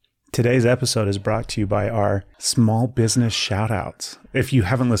Today's episode is brought to you by our small business shout-outs. If you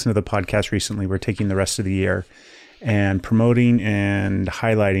haven't listened to the podcast recently, we're taking the rest of the year and promoting and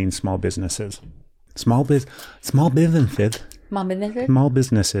highlighting small businesses. Small businesses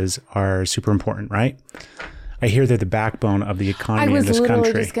are super important, right? I hear they're the backbone of the economy in this country. I was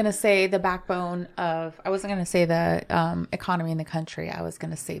literally just going to say the backbone of, I wasn't going to say the economy in the country. I was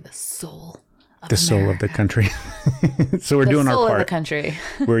going to say the soul of the soul of the country. So we're doing our part. The soul of the country.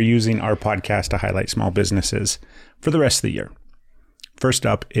 We're using our podcast to highlight small businesses for the rest of the year. First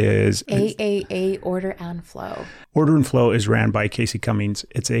up is AAA, Order and Flow. Order and Flow is ran by Casey Cummings.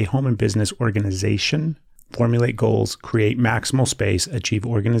 It's a home and business organization. Formulate goals, create maximal space, achieve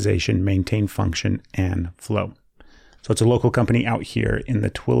organization, maintain function, and flow. So it's a local company out here in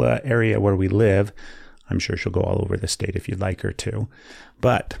the Twilla area where we live. I'm sure she'll go all over the state if you'd like her to.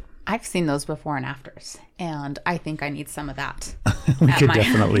 But I've seen those before and afters, and I think I need some of that. We could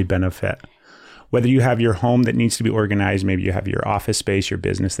definitely benefit. Whether you have your home that needs to be organized, maybe you have your office space, your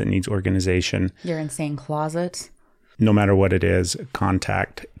business that needs organization. Your insane closet. No matter what it is,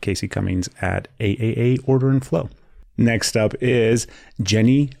 contact Casey Cummings at AAA Order and Flow. Next up is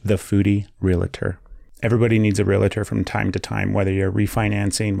Jenny, the Foodie Realtor. Everybody needs a realtor from time to time, whether you're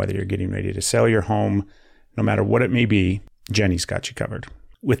refinancing, whether you're getting ready to sell your home, no matter what it may be, Jenny's got you covered.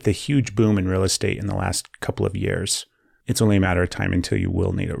 With the huge boom in real estate in the last couple of years, it's only a matter of time until you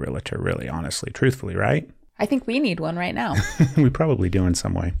will need a realtor, really, honestly, truthfully, right? I think we need one right now. We probably do in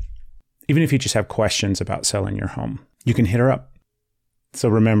some way. Even if you just have questions about selling your home, you can hit her up. So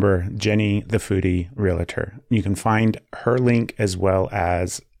remember, Jenny, the Foodie Realtor. You can find her link as well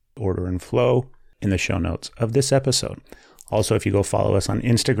as Order and Flow in the show notes of this episode. Also, if you go follow us on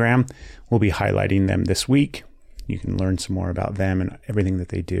Instagram, we'll be highlighting them this week. You can learn some more about them and everything that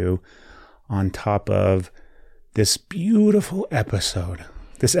they do on top of this beautiful episode.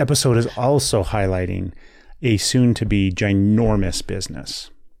 This episode is also highlighting a soon-to-be ginormous business.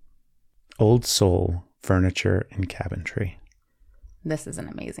 Old Soul Furniture and Cabinetry. This is an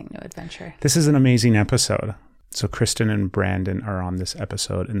amazing new adventure. This is an amazing episode. So Christin and Brandon are on this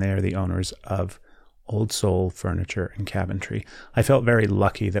episode, and they are the owners of Old Soul Furniture and Cabinetry. I felt very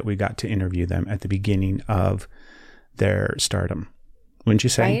lucky that we got to interview them at the beginning of their stardom. Wouldn't you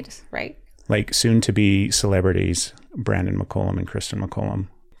say? Right. Like soon-to-be celebrities, Brandon McCollum and Christin McCollum.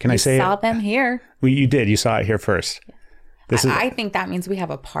 Can I say it? You saw them here. Well, you did. You saw it here first. I think that means we have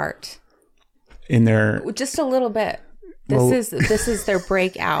a part. In their... Just a little bit. This is their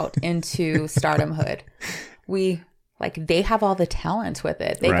breakout into stardomhood. They have all the talent with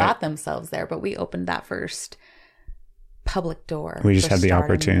it. They got themselves there, but we opened that first public door. We just had the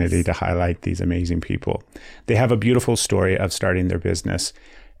opportunity to highlight these amazing people. They have a beautiful story of starting their business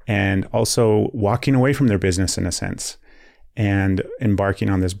and also walking away from their business in a sense and embarking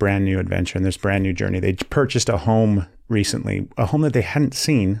on this brand new adventure and this brand new journey. They purchased a home recently, a home that they hadn't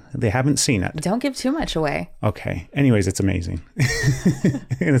seen. They haven't seen it. Don't give too much away. Okay. Anyways, it's amazing.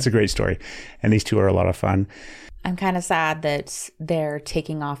 And it's a great story. And these two are a lot of fun. I'm kind of sad that they're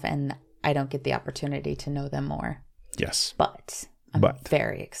taking off and I don't get the opportunity to know them more. Yes. But I'm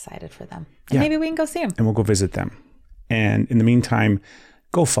very excited for them. And maybe we can go see them. And we'll go visit them. And in the meantime,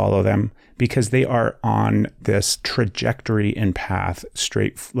 go follow them because they are on this trajectory and path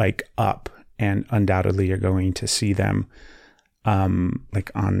straight up. And undoubtedly you're going to see them on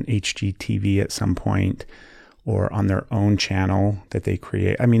HGTV at some point or on their own channel that they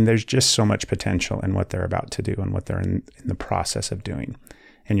create. I mean, there's just so much potential in what they're about to do and what they're in the process of doing.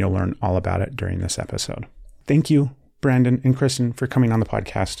 And you'll learn all about it during this episode. Thank you, Brandon and Christin, for coming on the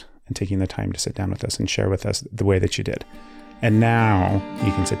podcast and taking the time to sit down with us and share with us the way that you did. And now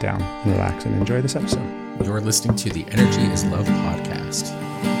you can sit down and relax and enjoy this episode. You're listening to the Energy is Love podcast.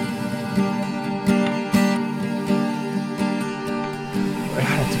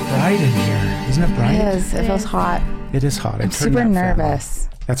 God, it's bright in here. Isn't it bright? It is. It feels hot. It is hot. I'm super nervous.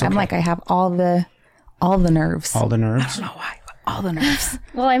 That's okay. I'm like, I have all the nerves. All the nerves? I don't know why, but all the nerves.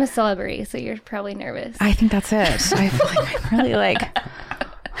 Well, I'm a celebrity, so you're probably nervous. I think that's it. I feel like I'm really like,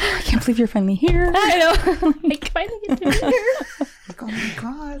 I can't believe you're finally here. I know. Like, finally get to be here. Oh my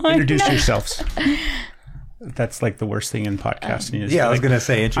God. Introduce yourselves. That's like the worst thing in podcasting. I was going to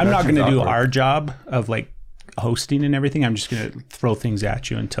say, I'm not going to do our job of like hosting and everything. I'm just going to throw things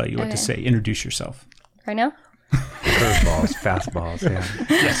at you and tell you what to say. Introduce yourself. Right now? Curveballs, fastballs. Yeah.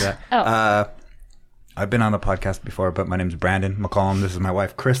 Yes. I've been on the podcast before, but my name's Brandon McCollum. This is my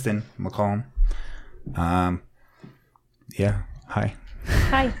wife, Christin McCollum. Yeah. Hi.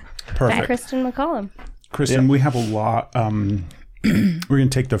 Hi. Perfect. Christin McCollum. Christin, we have a lot. We're going to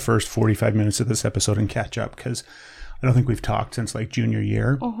take the first 45 minutes of this episode and catch up because I don't think we've talked since like junior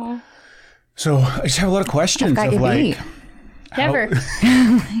year. So I just have a lot of questions I've got of you like, beat. Never.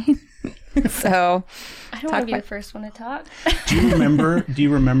 So I don't want to be the first one to talk. do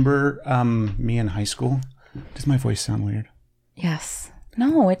you remember me in high school? Does my voice sound weird? yes.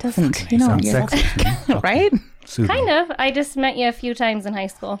 No, it doesn't. You sound you're sexy to me. Okay. right? Soothing. Kind of. I just met you a few times in high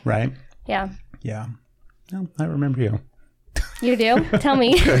school. Right? Yeah. Yeah. No, I remember you. You do? Tell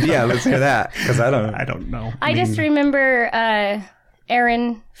me. Yeah, let's hear that because I don't know. I just remember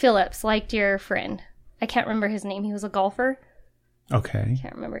Aaron Phillips liked your friend. I can't remember his name. He was a golfer. Okay.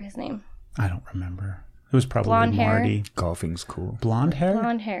 Can't remember his name. I don't remember. It was probably Blonde hair. Marty. Golfing's cool. Blonde hair?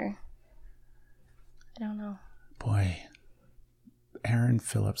 Blonde hair. I don't know. Boy. Aaron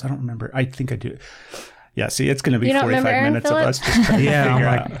Phillips. I don't remember. I think I do. Yeah, see, it's going to be You don't 45 remember Aaron minutes Phillips? of us just trying to Yeah, I'm figure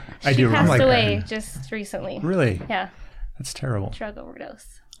like- out. I do Passed remember. away just recently. Really? Yeah. That's terrible. Drug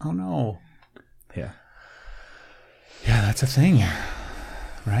overdose. Oh, no. Yeah. Yeah, that's a thing.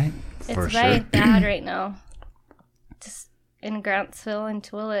 Right? It's For very sure. bad right now. Just in Grantsville and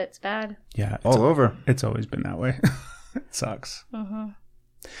Tooele, it's bad. Yeah. All over. It's always been that way. It sucks.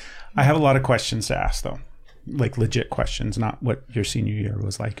 I have a lot of questions to ask, though. Like legit questions, not what your senior year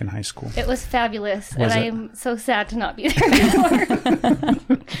was like in high school. It was fabulous, Was and it? I'm so sad to not be there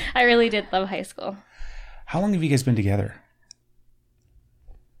anymore. I really did love high school. How long have you guys been together?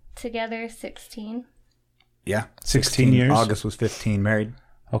 Together, 16. Yeah. 16 years? August was 15. Married.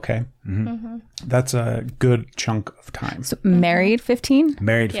 Okay. That's a good chunk of time. So married 15?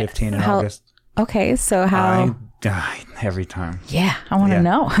 Married Yes. 15 in How- August. Okay, so how? I died every time. Yeah, I want to Yeah.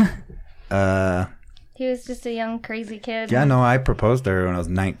 know. He was just a young, crazy kid. Yeah, no, I proposed to her when I was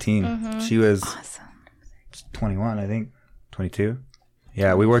 19. She was Awesome. 21, I think. 22.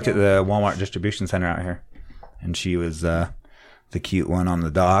 Yeah, we worked at the Walmart distribution center out here. And she was the cute one on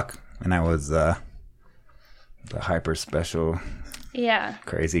the dock. And I was the hyper special Yeah,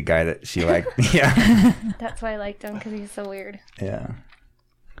 crazy guy that she liked. Yeah. that's why I liked him, because he's so weird. Yeah.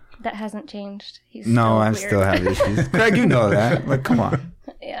 That hasn't changed. He's No, still I weird. still have issues. Craig, you know that. Like, come on.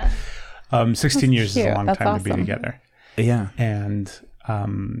 Yeah. 16 years is a cute. long That's time to be awesome. together. Yeah. And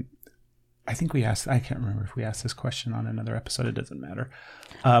I think I can't remember if we asked this question on another episode. It doesn't matter.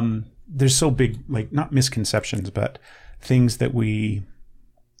 There's so big, like not misconceptions, but things that we,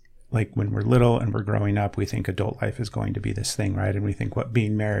 like when we're little and we're growing up, we think adult life is going to be this thing, right? And we think what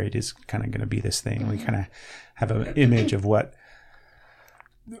being married is kind of going to be this thing. We kind of have an image of what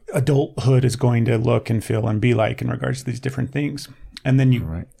adulthood is going to look and feel and be like in regards to these different things. And then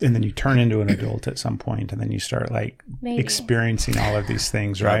you turn into an adult at some point, and then you start like Maybe. experiencing all of these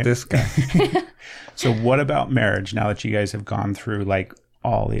things, Not right? this guy. So what about marriage now that you guys have gone through like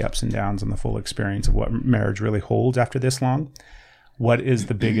all the ups and downs and the full experience of what marriage really holds after this long? What is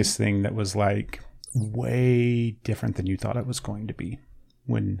the biggest thing that was like way different than you thought it was going to be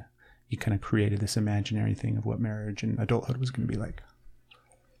when you kind of created this imaginary thing of what marriage and adulthood was going to be like?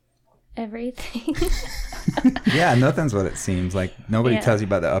 Everything. Yeah, nothing's what it seems like. Nobody Yeah. tells you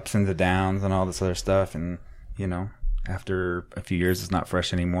about the ups and the downs and all this other stuff. And, you know, after a few years, it's not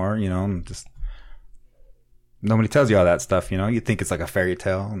fresh anymore, you know, and just nobody tells you all that stuff, you know. You think it's like a fairy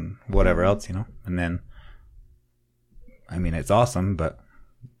tale and whatever else, you know. And then, I mean, it's awesome, but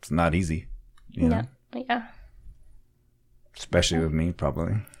it's not easy, you know, Yeah. especially with me,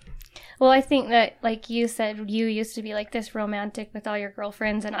 probably. Well, I think that, like you said, you used to be like this romantic with all your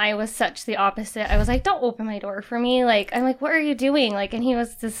girlfriends, and I was such the opposite. I was like, don't open my door for me. Like, I'm like, what are you doing? Like, and he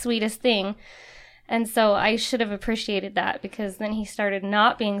was the sweetest thing. And so I should have appreciated that, because then he started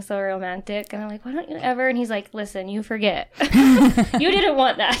not being so romantic. And I'm like, why don't you ever? And he's like, listen, you forget. You didn't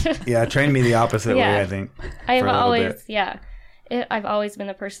want that. Yeah, trained me the opposite Yeah. way, I think. I've for a little always, bit. I've always been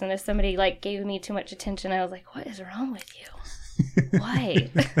the person, if somebody like gave me too much attention, I was like, what is wrong with you?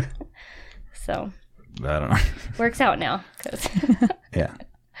 Why? So I don't know. works out now. 'Cause Yeah.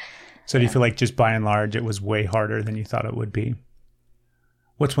 So do you feel like just by and large it was way harder than you thought it would be?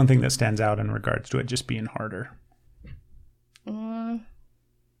 What's one thing that stands out in regards to it just being harder?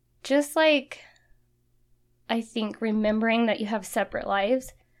 just like, I think remembering that you have separate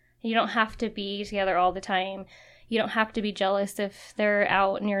lives. You don't have to be together all the time. You don't have to be jealous if they're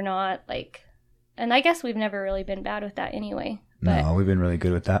out and you're not. Like, and I guess we've never really been bad with that anyway. But No, we've been really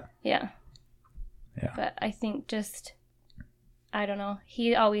good with that. yeah. Yeah. But I think just, I don't know.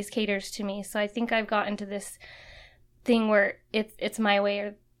 He always caters to me, so I think I've gotten to this thing where it's my way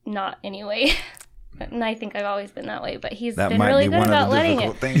or not anyway. And I think I've always been that way. But he's That been might really be good one about of the letting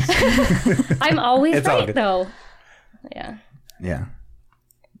difficult it. things. I'm always It's all right good. though. Yeah. Yeah.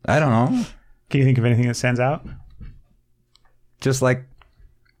 I don't know. Can you think of anything that stands out? Just like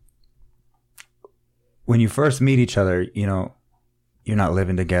when you first meet each other, you know, you're not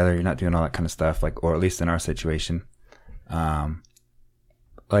living together, you're not doing all that kind of stuff, like, or at least in our situation,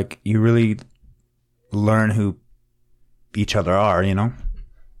 like you really learn who each other are, you know,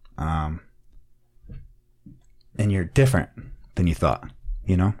 and you're different than you thought,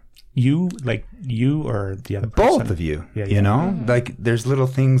 you know. You or the other person? Both of you, you know, like there's little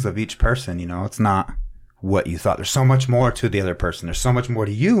things of each person, you know, it's not what you thought. There's so much more to the other person. There's so much more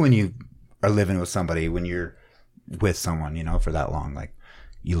to you when you are living with somebody, when you're with someone, you know, for that long. Like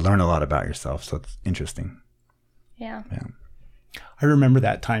you learn a lot about yourself. So it's interesting. Yeah. I remember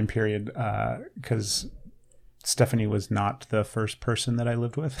that time period because Stephanie was not the first person that I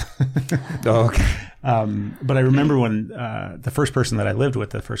lived with. Oh, okay. But I remember when the first person that I lived with,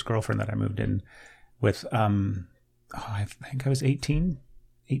 the first girlfriend that I moved in with, I think I was 18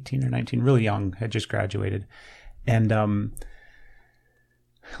 or 19, really young, had just graduated. And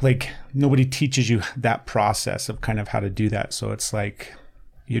like nobody teaches you that process of kind of how to do that. So it's like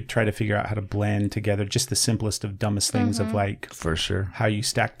you try to figure out how to blend together just the simplest of dumbest things of like, for sure, how you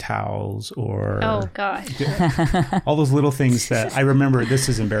stack towels or oh gosh, all those little things that I remember. This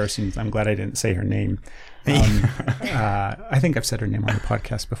is embarrassing. I'm glad I didn't say her name. I think I've said her name on the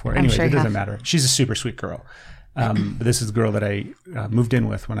podcast before. Anyway, it doesn't matter. She's a super sweet girl. But this is a girl that I moved in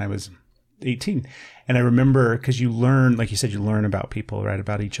with when I was 18. And I remember, because you learn, like you said, you learn about people, right?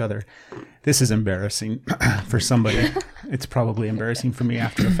 About each other. This is embarrassing for somebody. It's probably embarrassing for me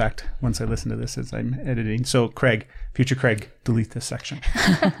after the fact once I listen to this as I'm editing. So Craig, future Craig, delete this section.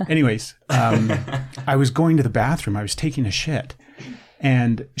 Anyways, I was going to the bathroom. I was taking a shit.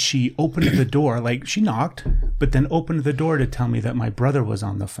 And she opened the door, like she knocked, but then opened the door to tell me that my brother was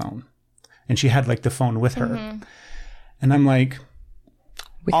on the phone. And she had like the phone with her. And I'm like,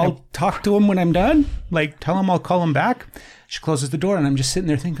 I'll talk to him when I'm done. Like, tell him I'll call him back. She closes the door and I'm just sitting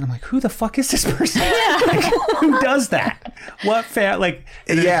there thinking, I'm like, who the fuck is this person? Like, who does that? What like,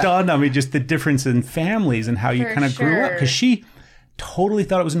 it dawned on me just the difference in families and how you kind of grew up. Because she totally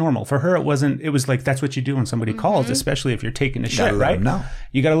thought it was normal. For her, it wasn't. It was like, that's what you do when somebody calls, especially if you're taking a shit, right?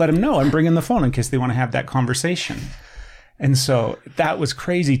 You got to let them know I'm bringing the phone in case they want to have that conversation. And so that was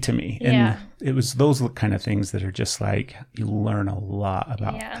crazy to me. And it was those kind of things that are just like, you learn a lot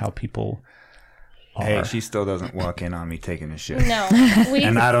about how people are. Hey, she still doesn't walk in on me taking a shit. No.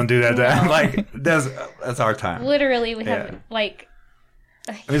 And I don't do that. Like, that's our time. Literally, we have like...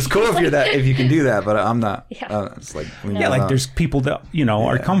 I mean, it's cool if you can do that, but I'm not. It's like, like there's people that, you know,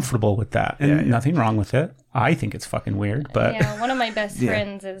 are comfortable with that. And nothing wrong with it. I think it's fucking weird, but... Yeah, one of my best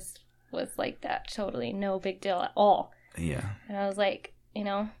friends was like that. Totally no big deal at all. Yeah. And I was like, you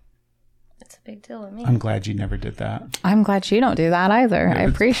know, it's a big deal to me. I'm glad you never did that. I'm glad you don't do that either. I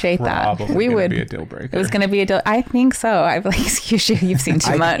appreciate that. We would be a deal breaker. It was going to be a deal. I think so. I'm like, excuse you, you've seen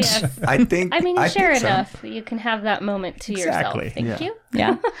too much. Yes. I mean, you share enough. You can have that moment to yourself. Thank you.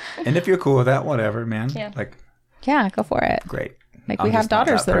 Yeah. And if you're cool with that, whatever, man. Yeah. Like, yeah, go for it. Great. Like, we have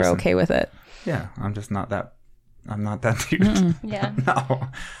daughters that are okay with it. Yeah. I'm not that dude. Yeah. No.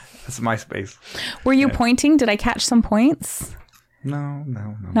 That's my space. Were you pointing? Did I catch some points? No.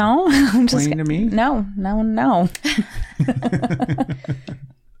 No? I'm just Pointing to me? No.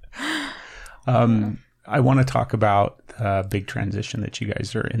 I want to talk about the big transition that you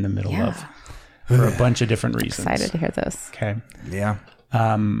guys are in the middle of for a bunch of different reasons. Excited to hear this. Okay. Yeah.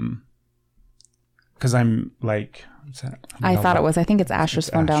 Because I'm like... I think it's Asher's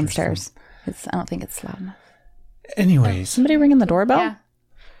phone downstairs. I don't think it's loud enough. Anyways. Somebody ringing the doorbell? Yeah.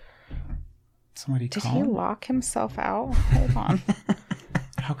 Somebody Did call? he lock himself out? Hold on.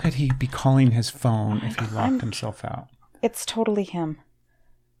 How could he be calling his phone if he locked himself out? It's totally him.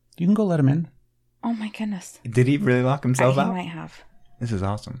 You can go let him in. Oh my goodness. Did he really lock himself out? He might have. This is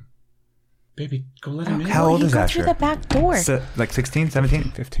awesome. Baby, go let him in. How old is Asher? Through the back door. Like 16,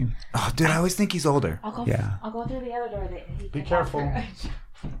 17? 15. Oh, dude, I always think he's older. I'll go through the other door. Be careful.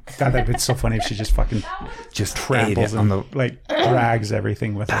 God, that'd be so funny if she just fucking tramples and drags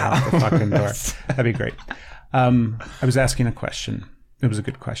everything with her out the fucking door. That'd be great. I was asking a question. It was a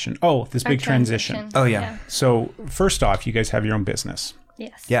good question. Oh, this big transition. Oh, yeah. So first off, you guys have your own business.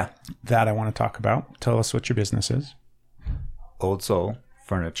 Yes. Yeah. That I want to talk about. Tell us what your business is. Old Soul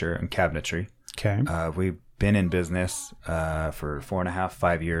Furniture and Cabinetry. Okay. We've been in business for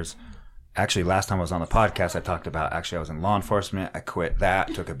 4.5 years. Actually, last time I was on the podcast, I talked about, I was in law enforcement. I quit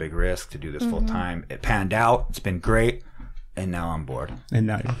that, took a big risk to do this full time. It panned out. It's been great. And now I'm bored. And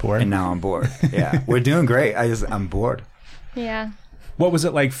now you're bored. Yeah. We're doing great. I'm bored. Yeah. What was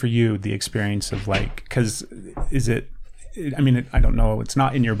it like for you, the experience of because I don't know, it's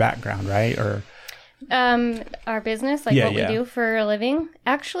not in your background, right? Or Our business, like what we do for a living.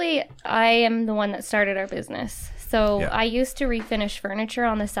 Actually, I am the one that started our business. So I used to refinish furniture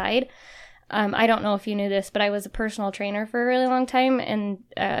on the side. I don't know if you knew this, but I was a personal trainer for a really long time, and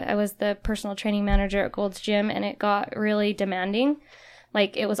I was the personal training manager at Gold's Gym, and it got really demanding.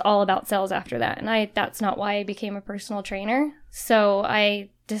 Like, it was all about sales after that, and that's not why I became a personal trainer. So I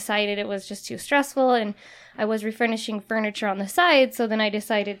decided it was just too stressful, and I was refinishing furniture on the side, so then I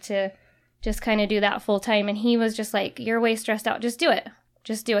decided to just kind of do that full time, and he was just like, you're way stressed out, just do it.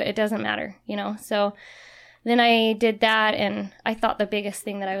 It doesn't matter, so... Then I did that, and I thought the biggest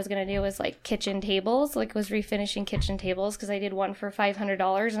thing that I was going to do was, like, kitchen tables. Like, was refinishing kitchen tables, because I did one for $500,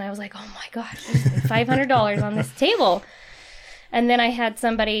 and I was like, oh, my God, $500 on this table. And then I had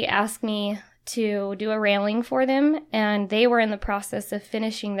somebody ask me to do a railing for them, and they were in the process of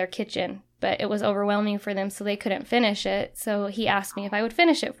finishing their kitchen, but it was overwhelming for them, so they couldn't finish it. So he asked me if I would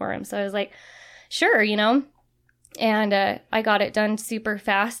finish it for him. So I was like, sure, And I got it done super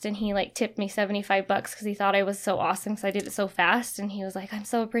fast, and he like tipped me $75 because he thought I was so awesome because I did it so fast. And he was like, I'm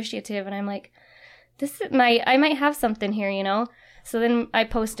so appreciative. And I'm like, I might have something here, So then I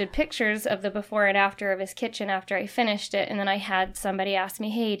posted pictures of the before and after of his kitchen after I finished it. And then I had somebody ask me,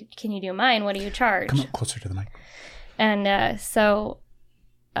 hey, can you do mine? What do you charge? Come up closer to the mic. And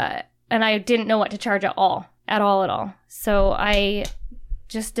and I didn't know what to charge at all. So I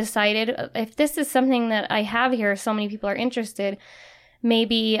just decided, if this is something that I have here, so many people are interested,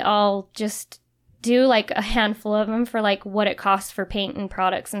 maybe I'll just do like a handful of them for like what it costs for paint and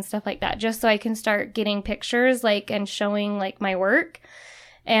products and stuff like that, just so I can start getting pictures like and showing like my work.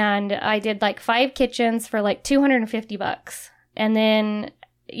 And I did like 5 kitchens for like $250. And then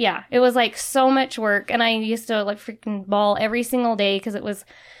it was like so much work, and I used to like freaking bawl every single day because it was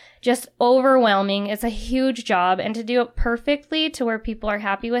just overwhelming. It's a huge job, and to do it perfectly to where people are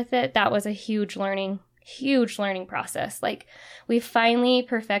happy with it, that was a huge learning process. Like, we finally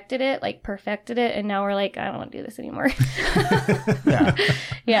perfected it, and now we're like, I don't want to do this anymore. Yeah.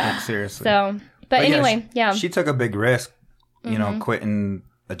 Like, seriously. So, but anyway, She took a big risk, quitting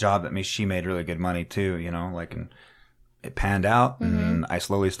a job that she made really good money too, and it panned out, and I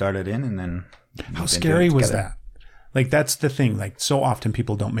slowly started in, and then... How scary was that? Like, that's the thing. Like, so often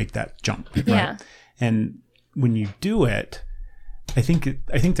people don't make that jump. Right? Yeah. And when you do it, I think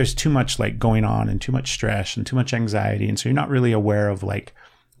there's too much like going on, and too much stress and too much anxiety. And so you're not really aware of like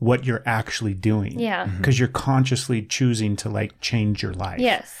what you're actually doing. Yeah. Because you're consciously choosing to like change your life.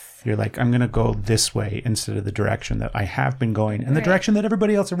 Yes. You're like, I'm going to go this way instead of the direction that I have been going, and the direction that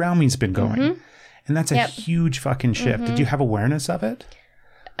everybody else around me has been going. And that's a huge fucking shift. Did you have awareness of it?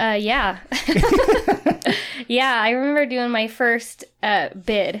 Yeah. I remember doing my first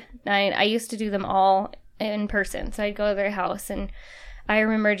bid. I used to do them all in person. So I'd go to their house, and I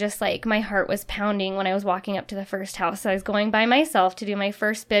remember just like my heart was pounding when I was walking up to the first house. So I was going by myself to do my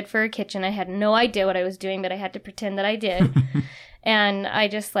first bid for a kitchen. I had no idea what I was doing, but I had to pretend that I did. And I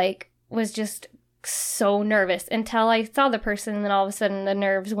just like was just so nervous until I saw the person, and then all of a sudden the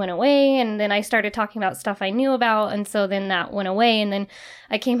nerves went away, and then I started talking about stuff I knew about, and so then that went away. And then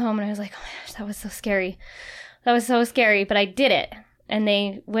I came home and I was like, oh my gosh, that was so scary, but I did it. And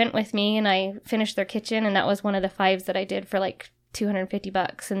they went with me, and I finished their kitchen, and that was one of the 5s that I did for like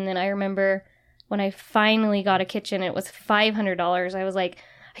 $250. And then I remember when I finally got a kitchen, it was $500. I was like,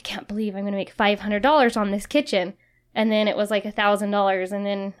 I can't believe I'm going to make $500 on this kitchen. And then it was like $1,000,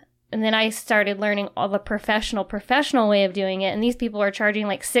 and then I started learning all the professional way of doing it. And these people are charging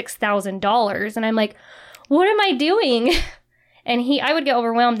like $6,000. And I'm like, what am I doing? And I would get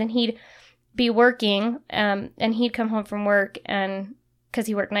overwhelmed, and he'd be working, and he'd come home from work, and because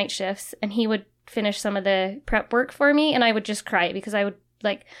he worked night shifts, and he would finish some of the prep work for me, and I would just cry because I would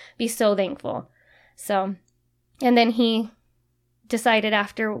like be so thankful. So, and then he decided,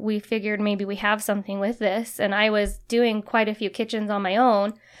 after we figured maybe we have something with this, and I was doing quite a few kitchens on my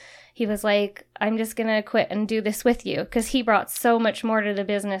own, he was like, I'm just going to quit and do this with you, because he brought so much more to the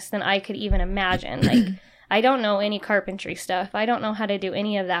business than I could even imagine. Like, I don't know any carpentry stuff. I don't know how to do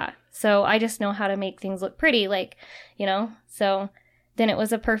any of that. So I just know how to make things look pretty, like, so then it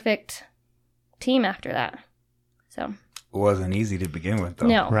was a perfect team after that. So it wasn't easy to begin with, though.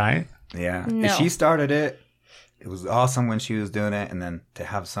 No. Right? Yeah. No. She started it. It was awesome when she was doing it. And then to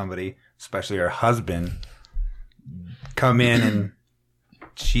have somebody, especially her husband, come in and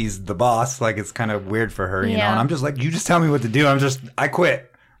she's the boss, like, it's kind of weird for her, you know? And I'm just like, you just tell me what to do. I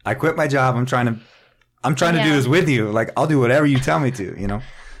quit my job. I'm trying to do this with you. Like, I'll do whatever you tell me to,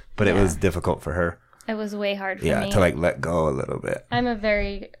 But it was difficult for her. It was way hard for me. Yeah, to like let go a little bit. I'm a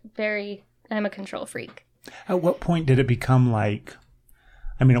very, very, I'm a control freak. At what point did it become like,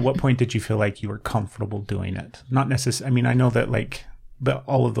 I mean, at what point did you feel like you were comfortable doing it? Not necessarily. I mean, I know that like, but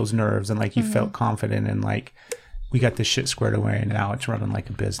all of those nerves and like you felt confident and like we got this shit squared away and now it's running like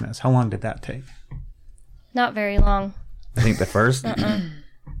a business. How long did that take? Not very long. I think the first,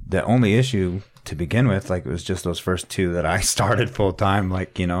 the only issue to begin with, like, it was just those first 2 that I started full time,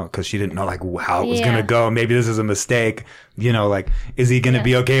 like, you know, because she didn't know like how it was going to go. Maybe this is a mistake, you know, like, is he going to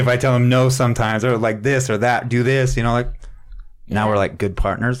be okay if I tell him no sometimes, or like this or that, do this, you know, like now we're like good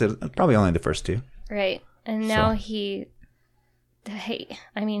partners. It's probably only the first 2. Right. And now he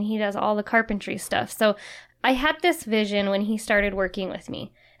does all the carpentry stuff. So I had this vision when he started working with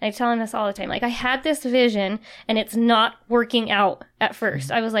me. I tell him this all the time. Like, I had this vision and it's not working out at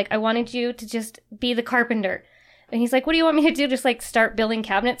first. I was like, I wanted you to just be the carpenter. And he's like, what do you want me to do? Just like start building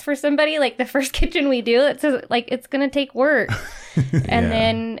cabinets for somebody? Like the first kitchen we do, it's like, it's going to take work.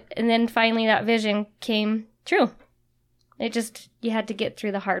 And then finally that vision came true. It just, you had to get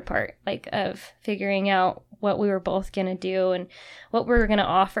through the hard part, like of figuring out what we were both going to do and what we were going to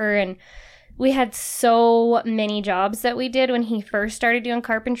offer. And we had so many jobs that we did when he first started doing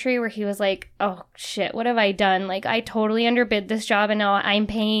carpentry where he was like, oh shit, what have I done? Like, I totally underbid this job and now I'm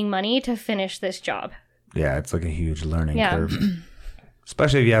paying money to finish this job. Yeah, it's like a huge learning curve.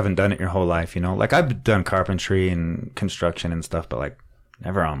 Especially if you haven't done it your whole life, you know? Like, I've done carpentry and construction and stuff, but like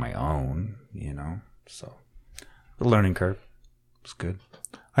never on my own, you know? So the learning curve is good.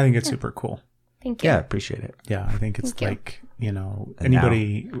 I think it's super cool. Thank you. Yeah, I appreciate it. Yeah, I think it's like, you know,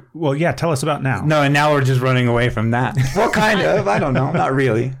 anybody. Now, well, yeah, tell us about now. No, and now we're just running away from that. Well, kind of. I don't know. Not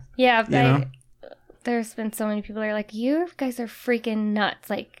really. Yeah, there's been so many people that are like, you guys are freaking nuts.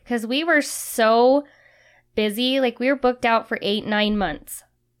 Like, because we were so busy. Like, we were booked out for 8-9 months.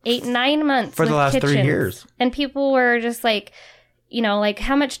 8-9 months. For the last kitchens. 3 years. And people were just like, you know, like,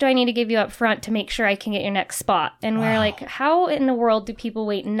 how much do I need to give you up front to make sure I can get your next spot? And we're like, how in the world do people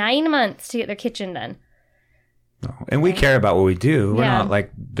wait 9 months to get their kitchen done? No. And we care about what we do. We're not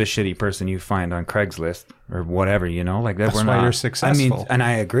like the shitty person you find on Craigslist or whatever, you know, like that. That's why you're successful. I mean, and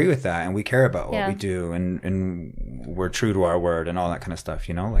I agree with that. And we care about what we do, and we're true to our word and all that kind of stuff,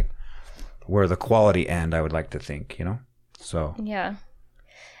 you know, like we're the quality end, I would like to think, you know, so. Yeah.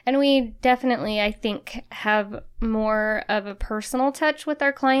 And we definitely, I think, have more of a personal touch with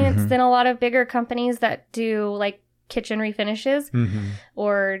our clients than a lot of bigger companies that do like kitchen refinishes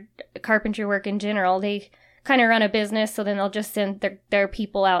or carpentry work in general. They kind of run a business, so then they'll just send their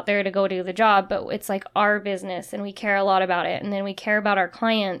people out there to go do the job. But it's like our business, and we care a lot about it. And then we care about our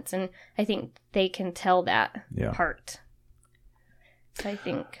clients, and I think they can tell that part. So I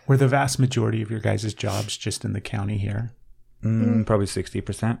think. Were the vast majority of your guys' jobs just in the county here? Probably 60%.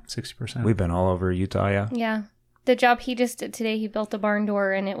 60%. We've been all over Utah, yeah. Yeah. The job he just did today, he built a barn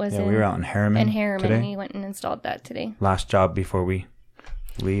door, and it was we were out in Harriman today. And he went and installed that today. Last job before we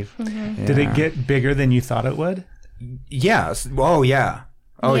leave. Mm-hmm. Yeah. Did it get bigger than you thought it would? Yes. Oh, yeah.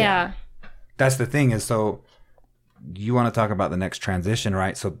 Oh, yeah. That's the thing is, so you want to talk about the next transition,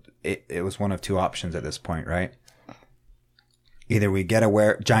 right? So it was one of 2 options at this point, right? Either we get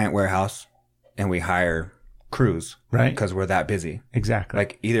a giant warehouse and we hire crews, right? Because we're that busy. Exactly.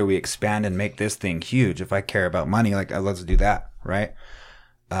 Like, either we expand and make this thing huge. If I care about money, like, let's do that, right?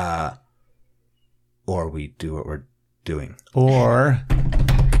 Or we do what we're doing. Or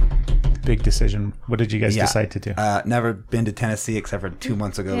big decision. What did you guys decide to do? Never been to Tennessee except for 2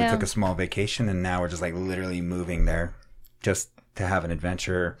 months ago. We took a small vacation, and now we're just like literally moving there just to have an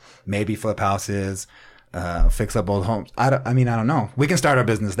adventure. Maybe flip houses, fix up old homes. I don't know. We can start our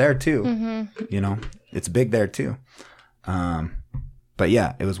business there too. You know, it's big there too. But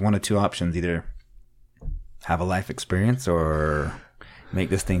yeah, it was one of 2 options: either have a life experience or make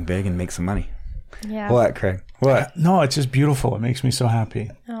this thing big and make some money. Yeah. What, Craig? What? No, it's just beautiful. It makes me so happy.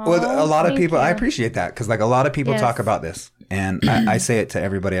 Well, a lot of people, I appreciate that, because like a lot of people talk about this, and I say it to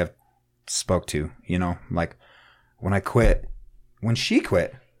everybody I've spoke to, you know, like when she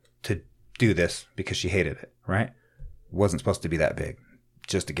quit to do this because she hated it, right? It wasn't supposed to be that big,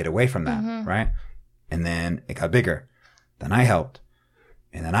 just to get away from that, right? And then it got bigger. Then I helped.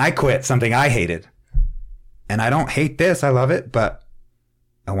 And then I quit something I hated. And I don't hate this. I love it, but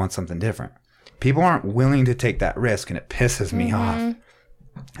I want something different. People aren't willing to take that risk, and it pisses me off.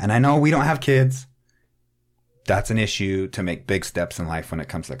 And I know we don't have kids. That's an issue to make big steps in life when it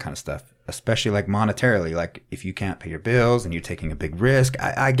comes to that kind of stuff, especially like monetarily. Like, if you can't pay your bills and you're taking a big risk,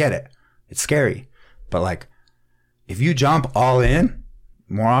 I get it. It's scary. But like, if you jump all in,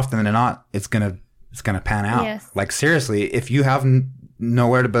 more often than not, it's gonna pan out. Yes. Like, seriously, if you have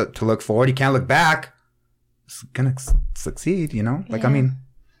nowhere to look forward, you can't look back, it's gonna succeed, you know? Like, I mean,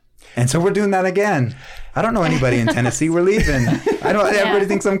 And so we're doing that again. I don't know anybody in Tennessee. We're leaving. Everybody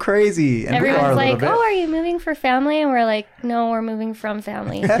thinks I'm crazy. And everyone's we are a like, little bit. oh, are you moving for family? And we're like, no, we're moving from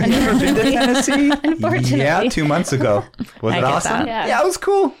family. Have you ever been to Tennessee? Unfortunately. Yeah, 2 months ago. Was it awesome? Yeah, it was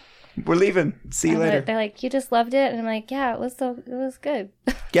cool. We're leaving. See you later. They're like, you just loved it? And I'm like, yeah, it was good.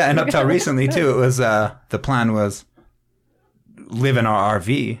 Yeah, and up till recently, too, it was, the plan was live in our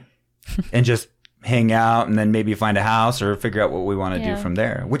RV and just hang out and then maybe find a house or figure out what we want to do from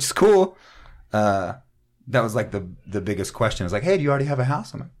there, which is cool. That was like the biggest question. It's like, hey, do you already have a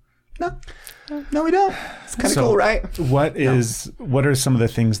house? I'm like, no, we don't. It's kind of cool, right? What are some of the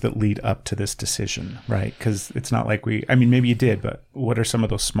things that lead up to this decision, right? Because it's not like maybe you did, but what are some of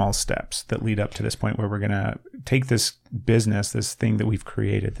those small steps that lead up to this point where we're going to take this business, this thing that we've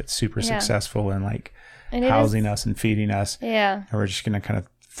created that's super successful and like housing us and feeding us. Yeah. And we're just going to kind of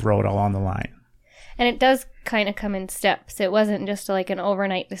throw it all on the line. And it does kind of come in steps. It wasn't just like an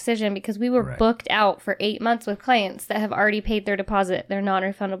overnight decision because we were booked out for 8 months with clients that have already paid their deposit, their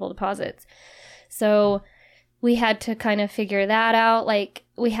non-refundable deposits. So we had to kind of figure that out. Like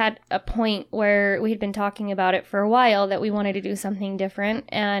we had a point where we had been talking about it for a while that we wanted to do something different.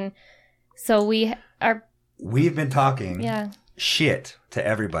 And so we've been talking shit to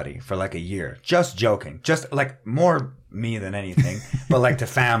everybody for like a year. Just joking. Just like more me than anything. But like to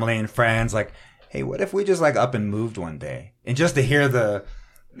family and friends, like, hey, what if we just like up and moved one day? And just to hear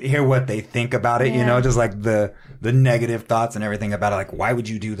what they think about it, you know, just like the negative thoughts and everything about it. Like, why would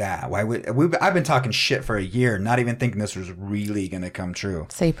you do that? I've been talking shit for a year, not even thinking this was really going to come true.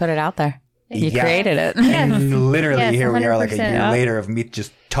 So you put it out there. You created it. And literally here we are like a 100%. year later of me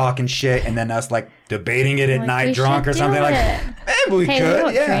just talking shit and then us like debating it at night drunk or something like, maybe we could.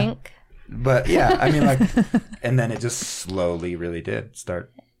 We don't drink. But yeah, I mean like, and then it just slowly really did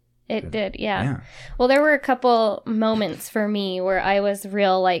start. It did, yeah. Well, there were a couple moments for me where I was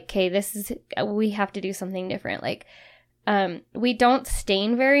real like, okay, we have to do something different. Like, we don't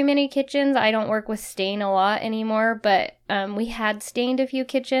stain very many kitchens. I don't work with stain a lot anymore, but we had stained a few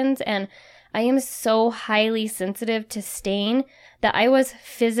kitchens, and I am so highly sensitive to stain that I was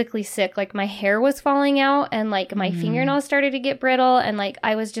physically sick. Like, my hair was falling out, and like my fingernails started to get brittle, and like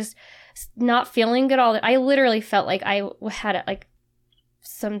I was just not feeling good all. I literally felt like I had like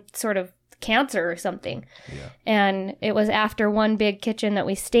some sort of cancer or something. Yeah. And it was after one big kitchen that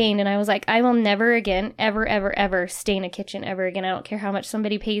we stained, and I was like, I will never again, ever stain a kitchen ever again. I don't care how much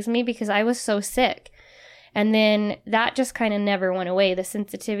somebody pays me, because I was so sick. And then that just kind of never went away, the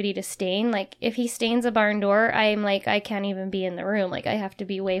sensitivity to stain. Like, if he stains a barn door, I'm like, I can't even be in the room. Like, I have to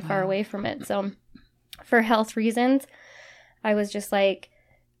be way far away from it. So for health reasons, I was just like,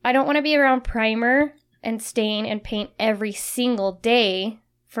 I don't want to be around primer and stain and paint every single day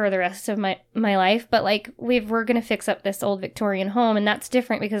for the rest of my life. But like, we're going to fix up this old Victorian home, and that's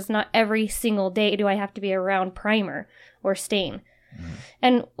different because not every single day do I have to be around primer or stain.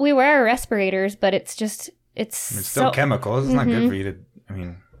 And we wear our respirators, but it's still chemicals. It's not good for you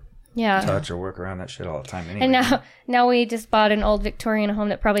to, touch or work around that shit all the time anyway. And now we just bought an old Victorian home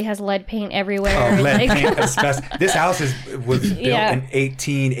that probably has lead paint everywhere. Oh, lead paint. This house was built in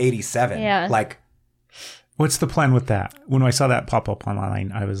 1887. Yeah. Like, what's the plan with that? When I saw that pop up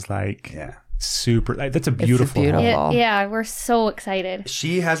online, I was like, super. That's a beautiful home. Yeah, we're so excited.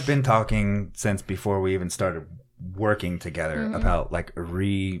 She has been talking since before we even started working together about like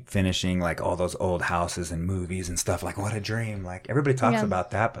refinishing like all those old houses and movies and stuff. Like, what a dream. Like, everybody talks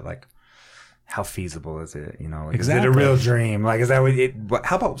about that, but like, how feasible is it? You know, like, is it a real dream? Like, is that what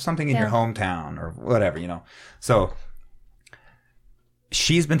how about something in your hometown or whatever, you know? So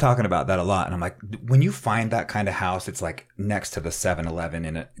she's been talking about that a lot. And I'm like, when you find that kind of house, it's like next to the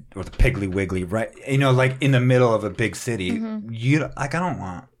 7-Eleven or the Piggly Wiggly, right? You know, like in the middle of a big city, I don't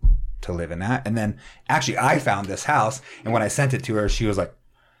want to live in that. And then actually I found this house, and when I sent it to her, she was like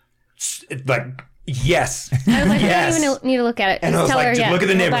yes. I was like, I don't even need to look at it. And I was like, just look at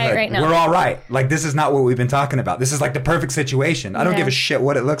the neighborhood. Right now. We're all right. Like, this is not what we've been talking about. This is like the perfect situation. I don't give a shit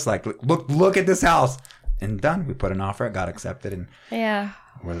what it looks like. Look at this house. And done. We put an offer. It got accepted, and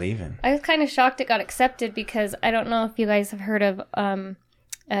we're leaving. I was kind of shocked it got accepted, because I don't know if you guys have heard of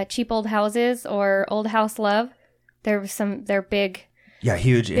Cheap Old Houses or Old House Love. They're big. Yeah,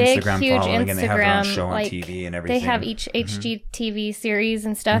 huge Instagram following, and they have their own show on TV and everything. They have each HGTV series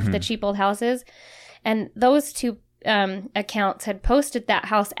and stuff, the Cheap Old Houses. And those two accounts had posted that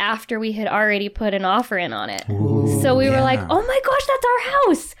house after we had already put an offer in on it. Ooh, so we were like, oh my gosh, that's our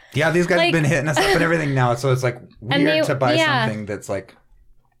house. Yeah, these guys have been hitting us up and everything now. So it's like weird to buy something that's like.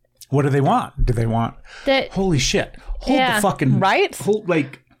 What do they want? Do they want? Holy shit. Hold the fucking. Right? Hold,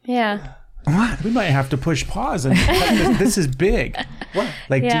 like. Yeah. What? We might have to push pause. And this is big. What?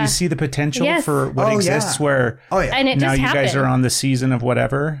 Like, do you see the potential for what exists where and it now just you happened. guys are on the season of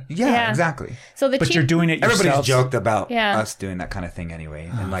whatever? Yeah, exactly. So but you're doing it yourself. Everybody's joked about us doing that kind of thing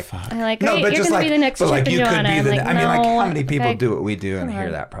anyway. And like, I'm like, no, hey, but you're just gonna like, be the next but like you could Joanna. be the. Like, I mean, like, how many people okay. do what we do and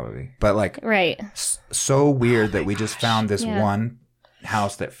hear that probably? But like, right. So weird that we just found this one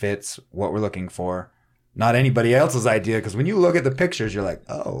house that fits what we're looking for. Not anybody else's idea, because when you look at the pictures, you're like,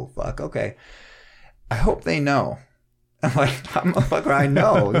 oh, fuck, okay. I hope they know. I'm like, I'm a fucker, I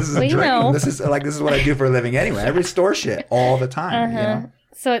know. This is a dream. Know. This is what I do for a living anyway. I restore shit all the time, you know?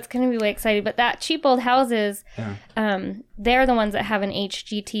 So it's going to be way exciting. But that Cheap Old Houses, they're the ones that have an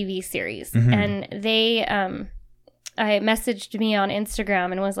HGTV series. Mm-hmm. And they... I messaged me on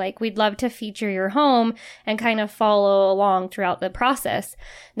Instagram and was like, we'd love to feature your home and kind of follow along throughout the process.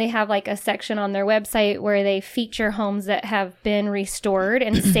 They have like a section on their website where they feature homes that have been restored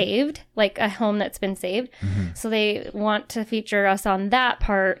and saved, like a home that's been saved. Mm-hmm. So they want to feature us on that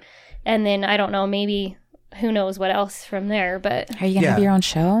part. And then I don't know, maybe who knows what else from there, but... Are you going to have your own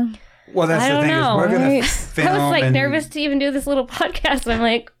show? Well, that's the thing is we're going to film. I was like nervous to even do this little podcast. I'm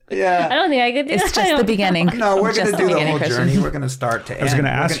like... Yeah, I don't think I could do It's just the beginning. No, we're going to do the whole journey. We're going to start to end. I was going to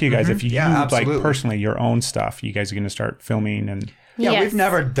ask you guys if you like absolutely. Personally your own stuff, you guys are going to start filming and... Yeah, we've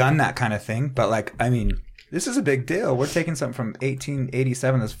never done that kind of thing, but like, I mean, this is a big deal. We're taking something from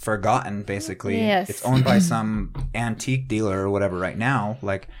 1887 that's forgotten, basically. Yes. It's owned by some antique dealer or whatever right now.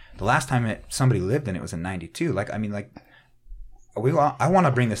 Like, the last time somebody lived in it was in 92. Like, I mean, like... I want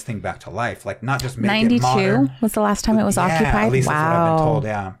to bring this thing back to life, like not just make it modern. 92 was the last time it was occupied? At least wow. that's what I've been told,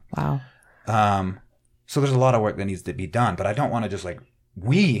 yeah. Wow. So there's a lot of work that needs to be done, but I don't want to just like,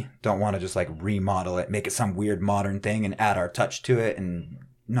 we don't want to just like remodel it, make it some weird modern thing and add our touch to it. And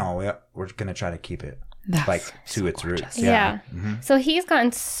no, we're going to try to keep it to its roots. Yeah. Mm-hmm. So he's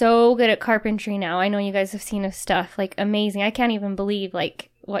gotten so good at carpentry now. I know you guys have seen his stuff, like amazing. I can't even believe like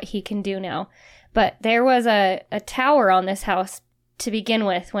what he can do now. But there was a tower on this house to begin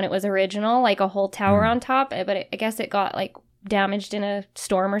with when it was original, like a whole tower on top. But I guess it got like damaged in a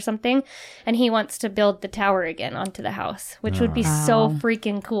storm or something. And he wants to build the tower again onto the house, which would be so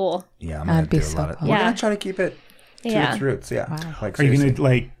freaking cool. Yeah, I'm going to do a lot of it. We're going to try to keep it to its roots. Yeah. Wow. Like, are you going to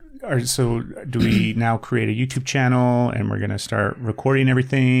like... So do we now create a YouTube channel and we're going to start recording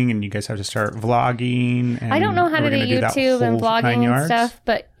everything and you guys have to start vlogging? And I don't know how to do YouTube and vlogging and stuff,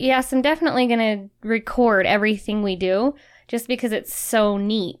 but yes, I'm definitely going to record everything we do just because it's so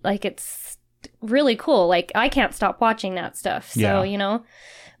neat. Like it's really cool. Like I can't stop watching that stuff. So, you know,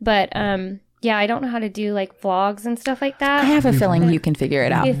 but yeah, I don't know how to do like vlogs and stuff like that. I have a feeling you can figure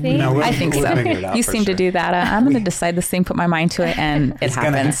it out. You think? No, I think so. You seem to do that. I'm going to decide this thing, put my mind to it, and it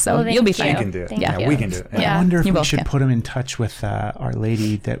happens. So you'll be fine. We can do it. Yeah, we can do it. I wonder if we should put him in touch with Our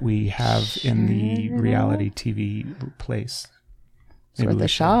Lady that we have in the reality TV place. Maybe the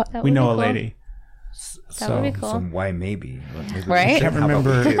shot. We know a lady. That would be cool. So why maybe right? I can't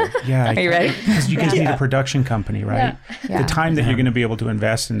remember. Yeah. Are you ready? Because you guys need a production company, right? Yeah. The time that you're going to be able to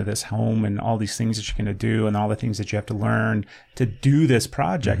invest into this home and all these things that you're going to do and all the things that you have to learn to do this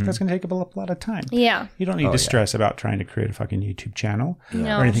project, that's going to take up a lot of time. Yeah. You don't need to stress about trying to create a fucking YouTube channel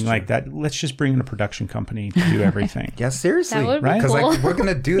or anything like that. Let's just bring in a production company to do everything. Yeah, seriously. That would be Because cool. like, we're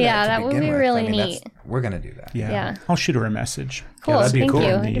going to do that. Yeah, that would be really neat. We're going to do that. Yeah. I'll shoot her a message. Cool. That'd be Thank cool.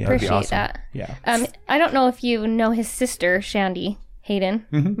 you. I'd appreciate awesome. that. Yeah. I don't know if you know his sister, Shandy Hayden,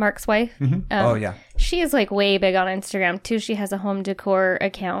 Mark's wife. Oh, yeah. She is like way big on Instagram too. She has a home decor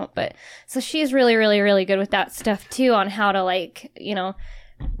account, but so she's really, really, really good with that stuff too, on how to like, you know,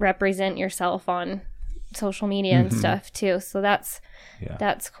 represent yourself on social media and stuff too. So that's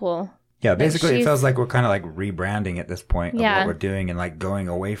cool. Yeah, basically it feels like we're kind of like rebranding at this point of what we're doing and like going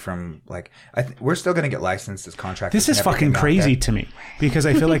away from like, we're still going to get licensed as contractors. This is fucking crazy to me because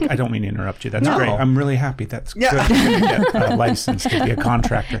I feel like, I don't mean to interrupt you. That's great. I'm really happy. That's good. You're going to get licensed to be a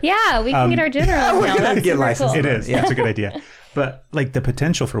contractor. Yeah, we can get our general now. That's get licensed. Cool. It is. That's a good idea. But like the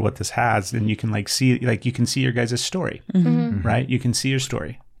potential for what this has, and you can like see, like you can see your guys' story, right? You can see your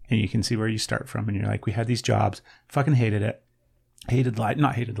story and you can see where you start from. And you're like, we had these jobs, fucking hated it.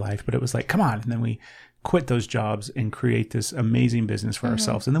 Not hated life, but it was like, come on. And then we quit those jobs and create this amazing business for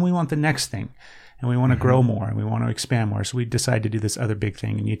ourselves. And then we want the next thing and we want to grow more and we want to expand more. So we decide to do this other big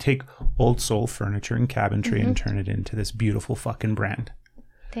thing. And you take old soul furniture and cabinetry and turn it into this beautiful fucking brand.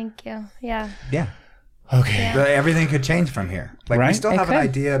 Thank you. Yeah. Yeah. Okay. Yeah. Everything could change from here. Like we still have an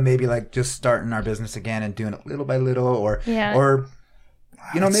idea, maybe like just starting our business again and doing it little by little or, you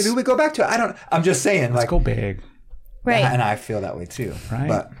know, maybe we go back to it. I'm just saying let's like go big. Right. And I feel that way too. Right.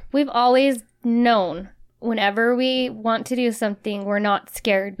 But we've always known whenever we want to do something, we're not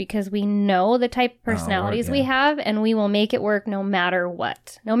scared because we know the type of personalities we have, and we will make it work no matter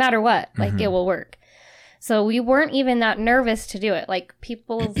what. No matter what, like it will work. So we weren't even that nervous to do it. Like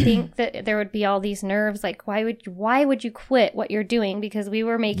people think that there would be all these nerves. Like why would you quit what you're doing? Because we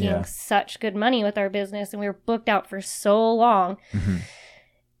were making such good money with our business and we were booked out for so long.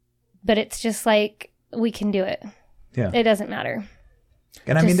 But it's just like, we can do it. Yeah. It doesn't matter.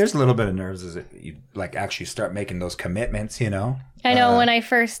 And I mean, there's a little bit of nerves as you like actually start making those commitments, you know? I know when I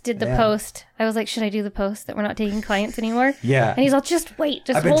first did the post, I was like, should I do the post that we're not taking clients anymore? Yeah. And he's all, just wait,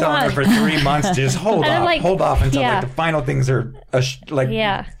 just hold on. I've been telling her for 3 months, just hold off until like the final things are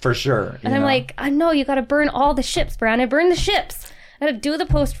for sure. And I'm like, I know, you got to burn all the ships, Brandon. Burn the ships. I got to do the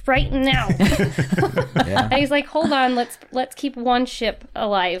post right now. And he's like, hold on, let's keep one ship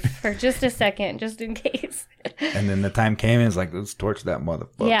alive for just a second, just in case. And then the time came and it's like, let's torch that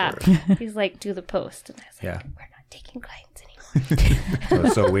motherfucker. Yeah. He's like, do the post. And I was like, we're not taking clients anymore. So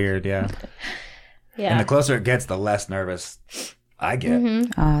it's so weird, yeah. And the closer it gets, the less nervous I get. Oh,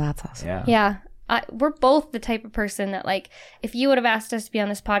 that's awesome. Yeah. We're both the type of person that, like, if you would have asked us to be on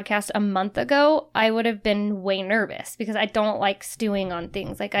this podcast a month ago, I would have been way nervous because I don't like stewing on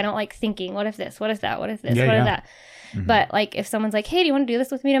things. Like, I don't like thinking, what if this? What if that? What if this? What if that? But, like, if someone's like, hey, do you want to do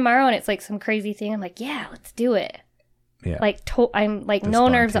this with me tomorrow? And it's, like, some crazy thing. I'm like, yeah, let's do it. Yeah. Like, I'm, like, no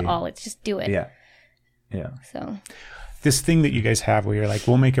nerves at all. Let's just do it. Yeah. Yeah. So. This thing that you guys have where you're like,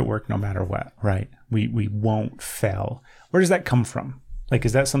 we'll make it work no matter what, right? We won't fail. Where does that come from? Like,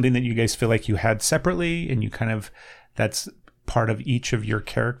 is that something that you guys feel like you had separately and you kind of, that's part of each of your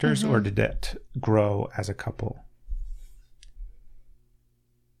characters, or did it grow as a couple?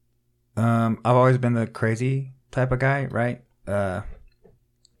 I've always been the crazy type of guy, right?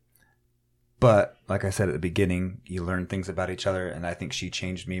 But like I said at the beginning, you learn things about each other, and I think she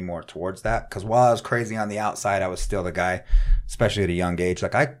changed me more towards that. Because while I was crazy on the outside, I was still the guy, especially at a young age.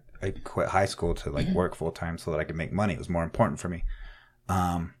 Like I quit high school to like work full time so that I could make money. It was more important for me.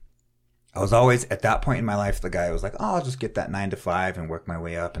 I was always at that point in my life the guy who was like, oh, I'll just get that 9 to 5 and work my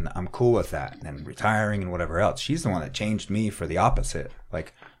way up, and I'm cool with that, and retiring and whatever else. She's the one that changed me for the opposite.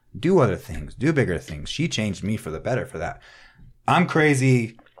 Like, do other things, do bigger things. She changed me for the better for that. I'm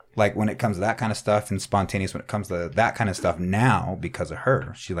crazy, like, when it comes to that kind of stuff, and spontaneous when it comes to that kind of stuff now because of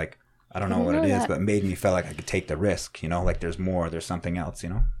her. She, like, I don't know what it is, but made me feel like I could take the risk, you know, like there's more, there's something else, you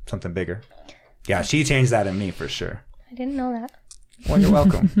know, something bigger. Yeah, she changed that in me for sure. I didn't know that. Well, you're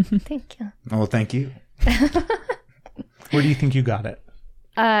welcome. Thank you. Well, thank you. Where do you think you got it?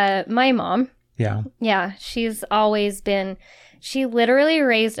 My mom. Yeah. Yeah, she's always been, she literally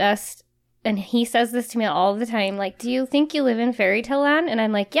raised us, and he says this to me all the time, like, do you think you live in fairy tale land? And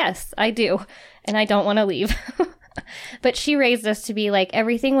I'm like, yes, I do. And I don't want to leave. But she raised us to be like,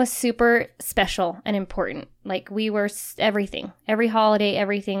 everything was super special and important. Like, we were everything. Every holiday,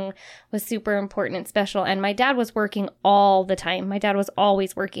 everything was super important and special. And my dad was working all the time. My dad was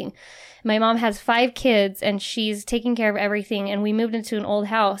always working. My mom has 5 kids, and she's taking care of everything. And we moved into an old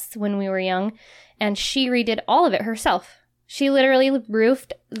house when we were young, and she redid all of it herself. She literally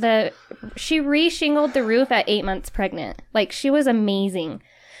she re-shingled the roof at 8 months pregnant. Like, she was amazing.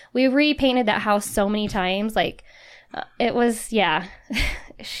 We repainted that house so many times. Like, it was,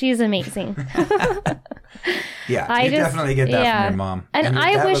 she's amazing. Yeah, you definitely get that from your mom. And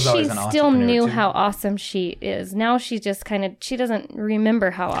I wish she still knew how awesome she is. Now she just she doesn't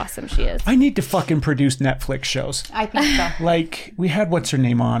remember how awesome she is. I need to fucking produce Netflix shows. I think so. Like, we had, what's her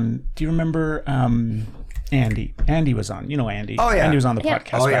name on? Do you remember Andy? Andy was on. You know Andy. Oh, yeah. Andy was on the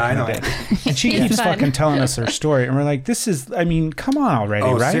podcast. Oh, yeah, I know Andy. And she keeps fucking telling us her story. And we're like, this is, I mean, come on already,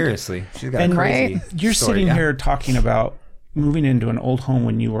 right? Oh, seriously. She's got a crazy You're story, sitting here talking about moving into an old home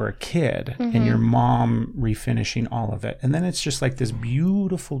when you were a kid, and your mom refinishing all of it. And then it's just like this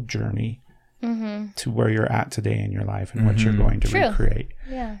beautiful journey to where you're at today in your life and what you're going to recreate.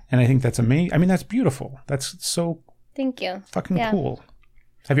 Yeah. And I think that's amazing. I mean, that's beautiful. That's so Thank you. Fucking cool.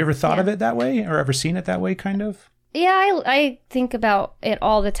 Have you ever thought of it that way, or ever seen it that way, kind of? Yeah, I think about it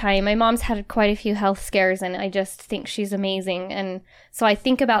all the time. My mom's had quite a few health scares, and I just think she's amazing. And so I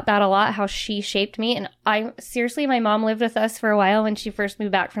think about that a lot, how she shaped me. And seriously, my mom lived with us for a while when she first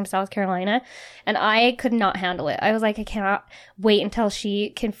moved back from South Carolina, and I could not handle it. I was like, I cannot wait until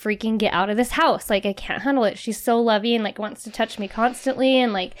she can freaking get out of this house. Like, I can't handle it. She's so lovey and like wants to touch me constantly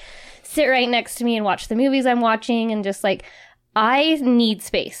and like sit right next to me and watch the movies I'm watching, and just like, I need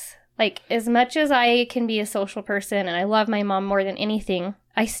space. Like, as much as I can be a social person and I love my mom more than anything,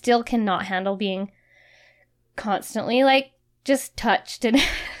 I still cannot handle being constantly, like, just touched. And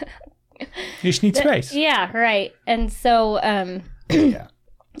you just need space. Yeah, right. And so,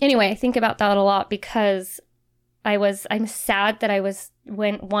 anyway, I think about that a lot because I'm sad that I was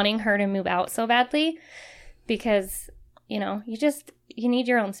wanting her to move out so badly because, you know, you need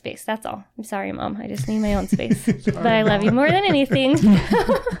your own space. That's all. I'm sorry, Mom. I just need my own space. But I love you more than anything.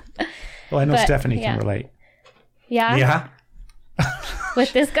 Well, I know Stephanie can relate. Yeah? Yeah.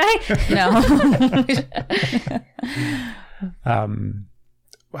 With this guy? No.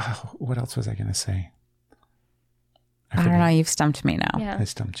 What else was I going to say? I don't know. You've stumped me now. Yeah. I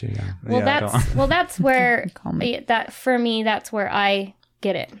stumped you, yeah. Well, that's where, for me, that's where I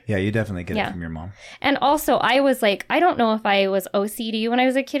get it. Yeah, you definitely get it from your mom. And also, I was like, I don't know if I was OCD when I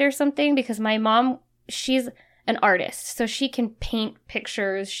was a kid or something, because my mom, she's an artist. So she can paint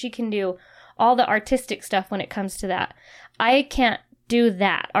pictures. She can do all the artistic stuff when it comes to that. I can't do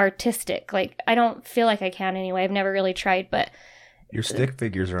that artistic. Like, I don't feel like I can anyway. I've never really tried, but... Your stick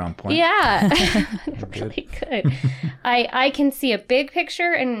figures are on point. Yeah, really good. I can see a big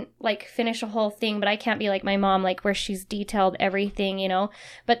picture and like finish a whole thing, but I can't be like my mom, like where she's detailed everything, you know.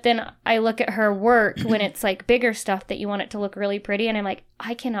 But then I look at her work when it's like bigger stuff that you want it to look really pretty, and I'm like,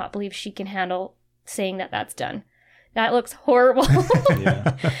 I cannot believe she can handle saying that that's done. That looks horrible.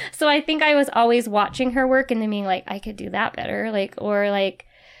 Yeah. So I think I was always watching her work and then being like, I could do that better,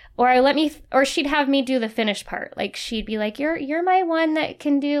 or she'd have me do the finish part. Like she'd be like, you're my one that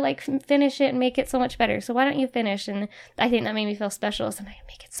can do like finish it and make it so much better. So why don't you finish? And I think that made me feel special. So I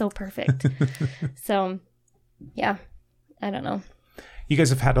make it so perfect. So yeah, I don't know. You guys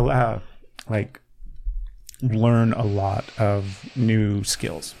have had to learn a lot of new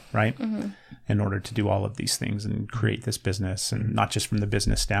skills, right? Mm-hmm. In order to do all of these things and create this business, and not just from the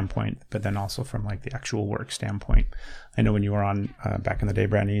business standpoint, but then also from like the actual work standpoint. I know when you were on back in the day,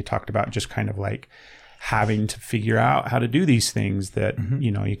 Brandon, you talked about just kind of like having to figure out how to do these things that,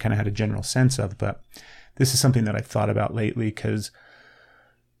 you know, you kind of had a general sense of. But this is something that I've thought about lately because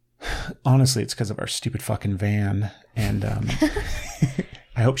honestly, it's because of our stupid fucking van. And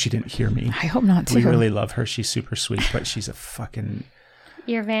I hope she didn't hear me. I hope not too. We really love her. She's super sweet, but she's a fucking...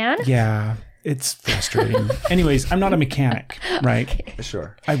 Your van? Yeah. It's frustrating. Anyways, I'm not a mechanic, right? Okay.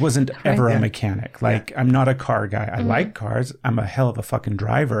 Sure. I wasn't ever a mechanic. Like, I'm not a car guy. I like cars. I'm a hell of a fucking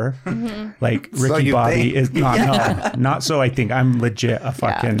driver. Like, Ricky Bobby is not, not so. I think I'm legit a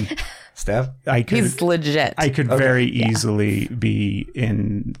fucking... Steph? He's legit. I could very easily be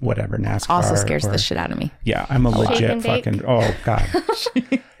in whatever NASCAR. Also scares the shit out of me. Yeah, I'm a legit fucking... Oh, God.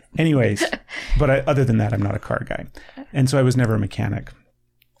 Anyways, but other than that, I'm not a car guy. And so I was never a mechanic.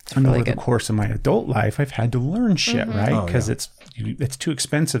 And over the course of my adult life, I've had to learn shit, right? Because it's too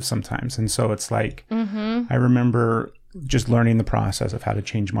expensive sometimes. And so it's like, I remember just learning the process of how to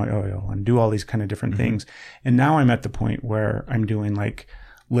change my oil and do all these kind of different things. And now I'm at the point where I'm doing like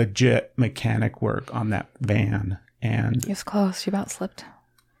legit mechanic work on that van. And it was close. You about slipped.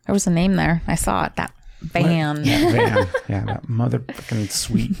 There was a name there. I saw it. That van. That van. Yeah, that motherfucking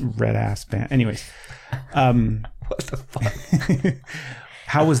sweet red ass van. Anyways. What the fuck?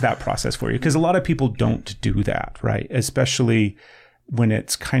 How was that process for you? Because a lot of people don't do that, right? Especially when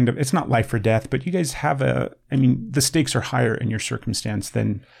it's kind of, it's not life or death, but you guys have the stakes are higher in your circumstance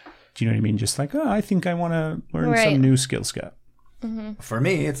than, do you know what I mean? Just like, I think I want to learn some new skill set. Mm-hmm. For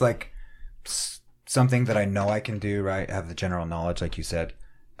me, it's like something that I know I can do, right? I have the general knowledge, like you said.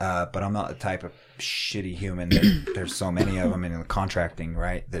 But I'm not the type of shitty human that there's so many of them in the contracting,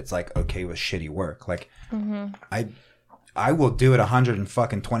 right? That's like okay with shitty work. Like I will do it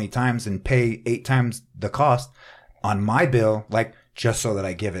 120 times and pay 8 times the cost on my bill, like just so that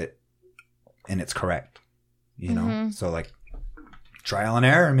I give it and it's correct, you know? So like trial and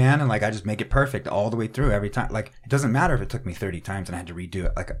error, man. And like, I just make it perfect all the way through every time. Like, it doesn't matter if it took me 30 times and I had to redo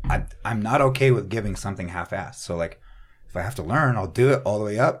it. Like I'm not okay with giving something half-assed. So like, if I have to learn, I'll do it all the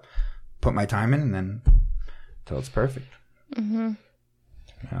way up, put my time in, and then till it's perfect.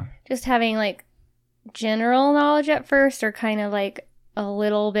 Yeah. Just having like general knowledge at first, or kind of like a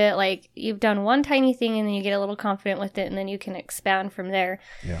little bit, like you've done one tiny thing and then you get a little confident with it and then you can expand from there.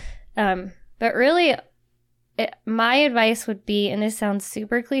 Yeah. But really, my advice would be, and this sounds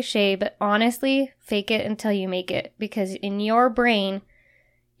super cliche, but honestly, fake it until you make it, because in your brain,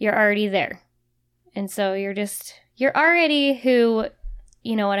 you're already there. And so you're already who,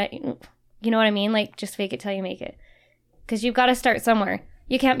 you know what I mean? Like, just fake it till you make it. Because you've got to start somewhere.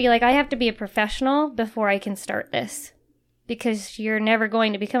 You can't be like, I have to be a professional before I can start this. Because you're never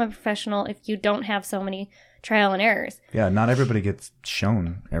going to become a professional if you don't have so many trial and errors. Yeah, not everybody gets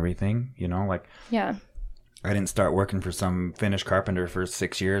shown everything, you know? Like, yeah. I didn't start working for some Finnish carpenter for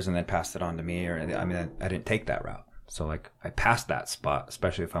 6 years and then passed it on to me. I didn't take that route. So, like, I passed that spot,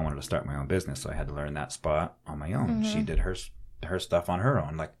 especially if I wanted to start my own business. So I had to learn that spot on my own. She did hers her stuff on her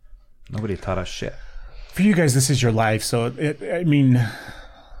own. Like, nobody taught us shit. For you guys, this is your life. So, I mean,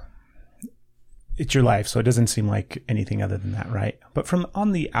 it's your life. So it doesn't seem like anything other than that, right? But from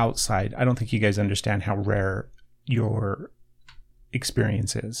on the outside, I don't think you guys understand how rare your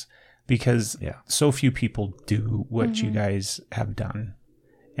experience is, because so few people do what you guys have done.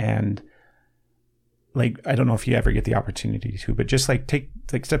 And like, I don't know if you ever get the opportunity to, but just like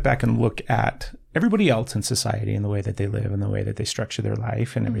step back and look at everybody else in society and the way that they live and the way that they structure their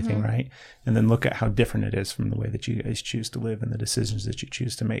life and everything, right? And then look at how different it is from the way that you guys choose to live and the decisions that you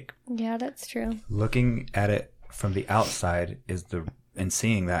choose to make. Yeah, that's true. Looking at it from the outside and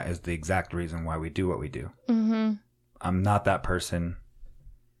seeing that is the exact reason why we do what we do. Mm-hmm. I'm not that person.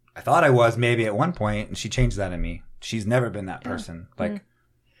 I thought I was maybe at one point, and she changed that in me. She's never been that person. Like,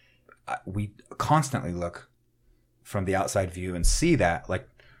 we constantly look from the outside view and see that, like,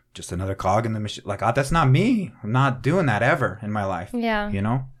 just another cog in the machine. Like, that's not me. I'm not doing that ever in my life. Yeah. You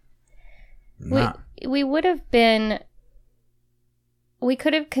know? We would have we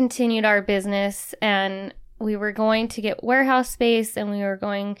could have continued our business, and we were going to get warehouse space, and we were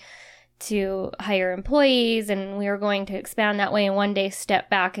going to hire employees, and we were going to expand that way, and one day step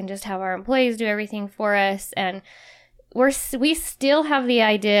back and just have our employees do everything for us. And we still have the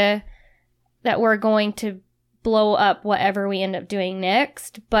idea that we're going to blow up whatever we end up doing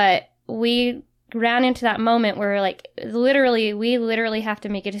next, but we ran into that moment where like, we literally have to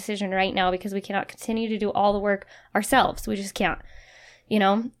make a decision right now, because we cannot continue to do all the work ourselves. We just can't, you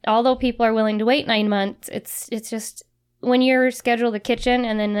know, although people are willing to wait 9 months, it's just, when you're scheduled a kitchen,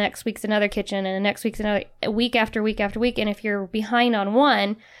 and then the next week's another kitchen, and the next week's another, week after week after week, and if you're behind on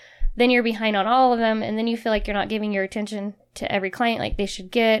one, then you're behind on all of them, and then you feel like you're not giving your attention to every client like they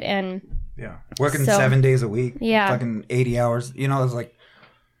should get. And working 7 days a week, yeah, fucking 80 hours, you know, it's like,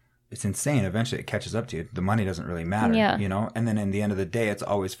 it's insane. Eventually it catches up to you. The money doesn't really matter, you know, and then in the end of the day, it's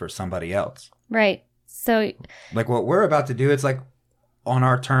always for somebody else, right? So like what we're about to do, it's like on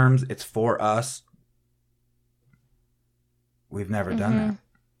our terms, it's for us. We've never done that.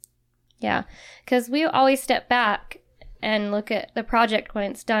 Yeah, because we always step back and look at the project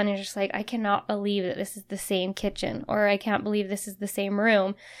when it's done, and just like, I cannot believe that this is the same kitchen, or I can't believe this is the same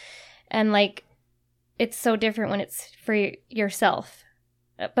room. And like, it's so different when it's for yourself.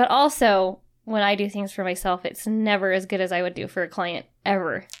 But also, when I do things for myself, it's never as good as I would do for a client,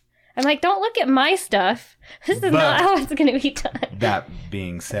 ever. I'm like, don't look at my stuff. This is not how it's going to be done. That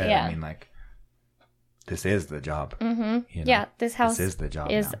being said, I mean, like, this is the job. You know? Yeah, this house is the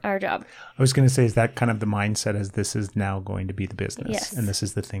job. Is our job. I was going to say, is that kind of the mindset, as this is now going to be the business? Yes. And this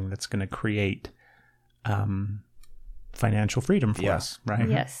is the thing that's going to create financial freedom for us, right?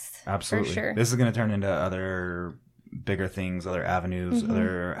 Yes, absolutely. For sure. This is going to turn into other bigger things, other avenues,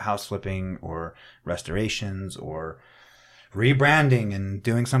 other house flipping or restorations or rebranding and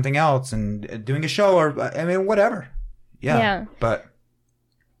doing something else and doing a show, or I mean, whatever. Yeah. But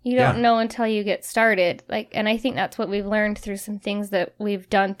you don't know until you get started. Like, and I think that's what we've learned through some things that we've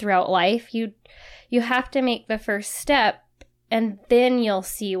done throughout life. You have to make the first step, and then you'll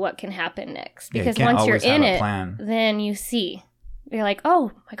see what can happen next. Because once you're in it, then you see. You're like,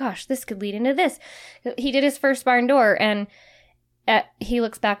 oh my gosh, this could lead into this. He did his first barn door, and he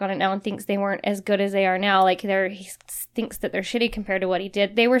looks back on it now and thinks they weren't as good as they are now. Like, he thinks that they're shitty compared to what he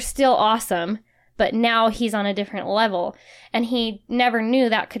did. They were still awesome, but now he's on a different level. And he never knew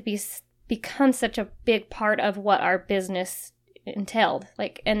that could become such a big part of what our business entailed.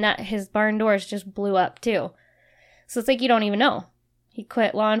 Like, and that his barn doors just blew up too. So it's like, you don't even know. He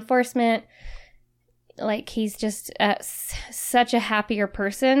quit law enforcement. Like, he's just such a happier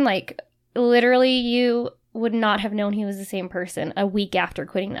person. Like, literally, you would not have known he was the same person a week after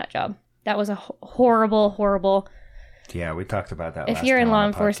quitting that job. That was a horrible. Yeah, we talked about that. If you're in law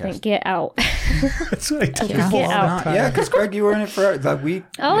enforcement, get out. That's what I tell people all the time. Yeah, because Greg, you were in it for like we.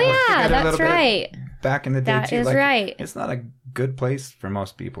 Oh yeah, that's right. Back in the day, that is like, right. It's not a good place for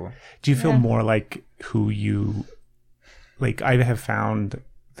most people. Do you feel more like who you? Like, I have found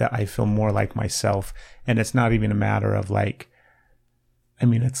that I feel more like myself, and it's not even a matter of like. I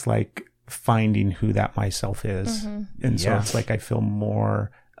mean, it's like finding who that myself is, and so it's like I feel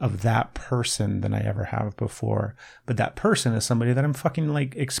more of that person than I ever have before. But that person is somebody that I'm fucking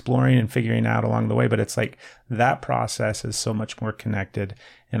like exploring and figuring out along the way. But it's like that process is so much more connected,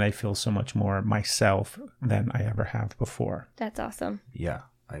 and I feel so much more myself than I ever have before. That's awesome. Yeah,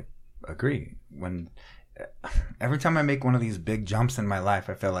 I agree. Every time I make one of these big jumps in my life,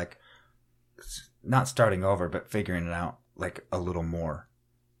 I feel like not starting over, but figuring it out like a little more,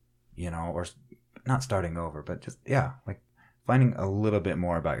 you know, or not starting over, but just, like finding a little bit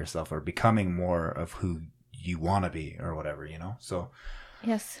more about yourself or becoming more of who you want to be or whatever, you know? So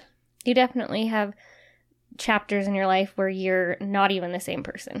Yes. You definitely have chapters in your life where you're not even the same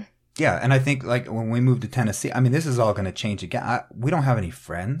person. yeah. And I think like when we moved to Tennessee, I mean, this is all going to change again. We don't have any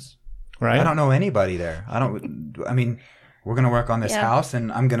friends. Right. I don't know anybody there. I mean, we're going to work on this house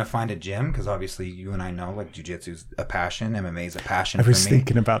and I'm going to find a gym because obviously you and I know like jiu-jitsu's a passion. MMA is a passion for me. I was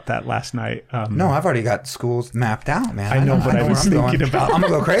thinking about that last night. No, I've already got schools mapped out, man. I know, but I was thinking about... I'm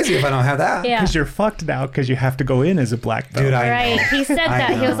going to go crazy if I don't have that. Yeah. Because you're fucked now because you have to go in as a black belt. Dude, I Right. know. He said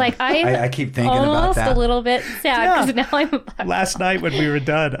that. He was like, I keep thinking about almost that. a little bit sad because now I'm a black Last night when we were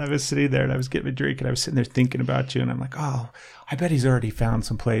done, I was sitting there and I was getting a drink and I was sitting there thinking about you and I'm like, oh, I bet he's already found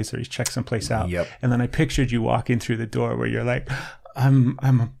some place or he's checked some place out. Yep. And then I pictured you walking through the door where you're like, I'm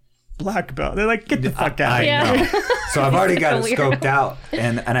a black belt. They're like, get the fuck out. I know. So I've already got it Weird. scoped out.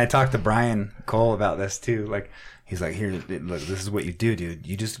 And I talked to Brian Cole about this too. Like, he's like, here, look, this is what you do, dude.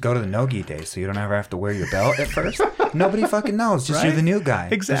 You just go to the no-gi day so you don't ever have to wear your belt at first. Nobody fucking knows. Just you're Right? the new guy.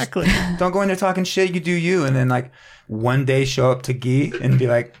 Exactly. Just don't go in there talking shit. You do you. And then like one day show up to gi and be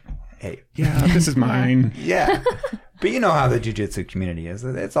like, hey, Yeah, this is mine. yeah. But you know how the jiu-jitsu community is.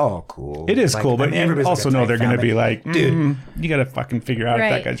 It's all cool. It is Like, cool, I but mean, you everybody's also like a know tight they're going to family. be like, Dude. you got to fucking figure out if Right.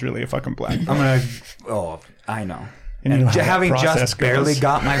 that guy's really a fucking black belt. I'm going to, I know. And you And know how that having process just barely goes.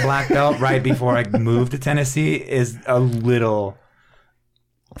 got my black belt right before I moved to Tennessee is a little,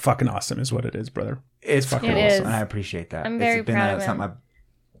 Fucking awesome is what it is, brother. it's fucking It awesome. is. And I appreciate that. I'm very It's been proud of him. something I've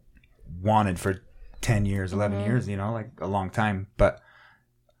wanted for 10 years, 11 years, you know, like a long time. But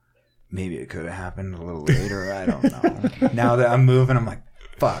maybe it could have happened a little later. I don't know. Now that I'm moving, I'm like,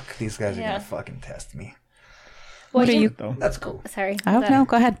 fuck, these guys are Yeah. going to fucking test me. What are you- Though. That's cool. Sorry. Oh, no,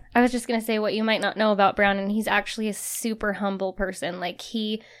 go ahead. I was just going to say what you might not know about Brandon. He's actually a super humble person. Like,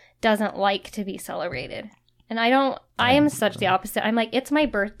 he doesn't like to be celebrated. And I am such the opposite. I'm like, it's my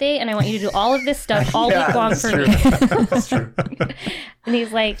birthday and I want you to do all of this stuff all Yeah, week long that's for true. me. That's true. And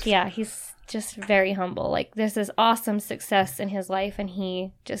he's like, yeah, he's just very humble. Like, this is awesome success in his life. And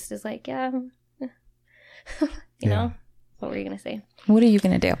he just is like, yeah, you know, what were you going to say? What are you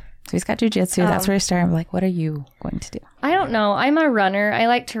going to do? So he's got jujitsu. That's where he started. I'm like, what are you going to do? I don't know. I'm a runner. I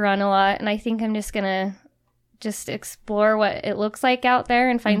like to run a lot. And I think I'm just going to just explore what it looks like out there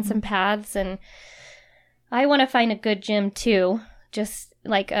and find some paths. And I want to find a good gym too. Just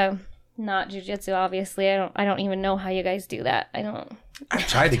like not jujitsu, obviously. I don't even know how you guys do that. I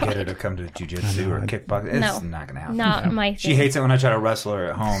tried to get her to come to jiu-jitsu or kickboxing. It's No. not going to happen. Not my thing. She hates it when I try to wrestle her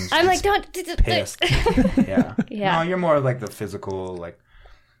at home. I'm like, She's don't. pissed. Yeah. Yeah. No, you're more like the physical, like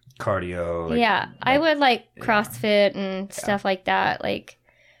cardio. Like, Yeah, I would like CrossFit and stuff like that. Like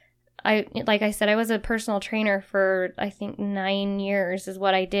I said, I was a personal trainer for I think 9 years is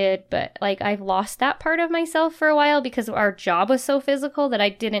what I did. But like I've lost that part of myself for a while because our job was so physical that I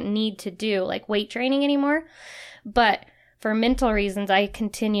didn't need to do like weight training anymore. But for mental reasons, I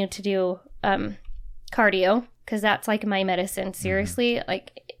continue to do cardio because that's like my medicine. Seriously,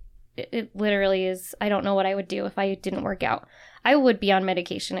 like it literally is. I don't know what I would do if I didn't work out. I would be on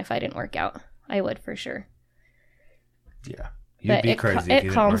medication if I didn't work out. I would for sure. Yeah. You'd be crazy if you It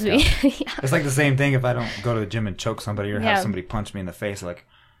didn't calms work me. out. Yeah. It's like the same thing if I don't go to the gym and choke somebody or Yeah. have somebody punch me in the face. Like,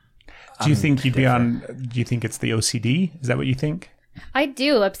 Do you I'm think you'd different. be on? Do you think it's the OCD? Is that what you think? I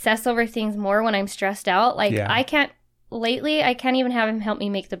do obsess over things more when I'm stressed out. Like Yeah. I can't even have him help me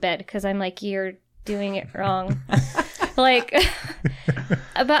make the bed because I'm like, you're doing it wrong. Like,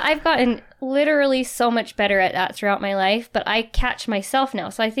 but I've gotten literally so much better at that throughout my life, but I catch myself now.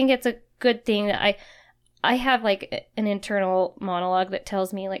 So I think it's a good thing that I have like an internal monologue that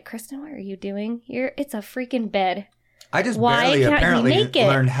tells me like, Christin, what are you doing? It's a freaking bed. I just Why barely can't you apparently make it?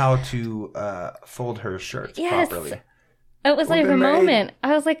 learned how to fold her shirts Yes. properly. It was We've like a been married- moment.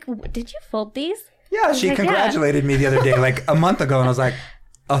 I was like, did you fold these? Yeah, she like, yeah. congratulated me the other day, like a month ago, and I was like,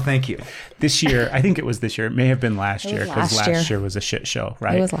 oh, thank you. This year, I think it was this year. It may have been last was year because last last year. year was a shit show,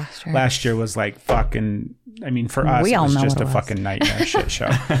 right? It was last year. Last year was like fucking. I mean, for us, We it all was know just what a it was. fucking nightmare shit show,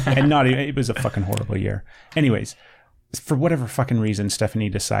 and not even. It was a fucking horrible year. Anyways, for whatever fucking reason, Stephanie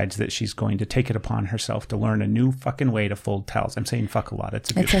decides that she's going to take it upon herself to learn a new fucking way to fold towels. I'm saying fuck a lot.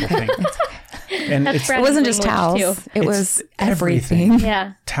 It's a beautiful thing. And That's it's right. It wasn't just Language, towels. too. It It's was everything. everything.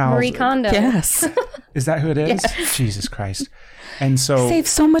 Yeah. Towels. Marie Kondo. Yes. Is that who it is? Jesus Christ. And so Save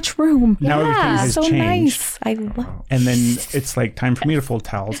so much room. now everything Yeah. has So changed. nice. I love And then it's like time for me to fold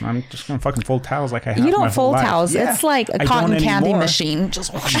towels, and I'm just gonna fucking fold towels like I have You my don't whole fold life. towels. Yeah. It's like a I cotton don't candy anymore. machine.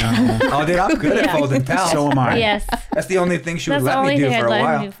 Just whoosh. Oh, dude, I'm good at folding towels. So am I. Yes. That's the only thing she would That's the let me only do thing I'd for a let him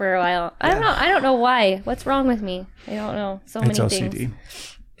while. do for a while. I don't know why. What's wrong with me? I don't know. So many It's OCD.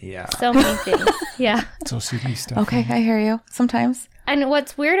 things. Yeah. So many things. Yeah. It's OCD stuff. Okay, I hear you. Sometimes. And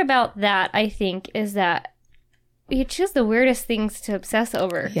what's weird about that, I think, is that you choose the weirdest things to obsess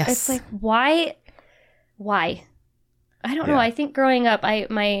over. Yes. It's like, why? I don't know. I think growing up,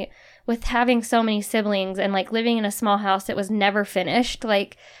 with having so many siblings and like living in a small house that was never finished,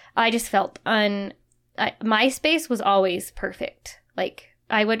 like I just felt my space was always perfect. Like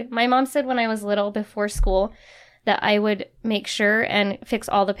my mom said when I was little before school that I would make sure and fix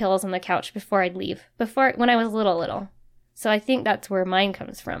all the pillows on the couch before I'd leave, when I was little. So I think that's where mine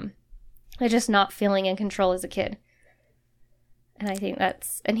comes from. I just not feeling in control as a kid. And I think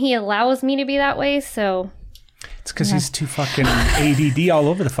and he allows me to be that way, so. It's because he's too fucking ADD all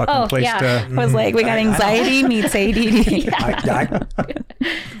over the fucking place. I was like, we got anxiety meets ADD.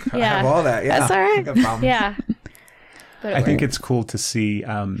 I have all that. Yeah. That's all right. Yeah. But I think it's cool to see,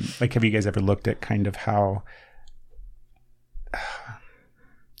 like, have you guys ever looked at kind of how,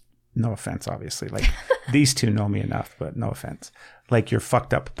 no offense, obviously, like these two know me enough, but no offense. Like your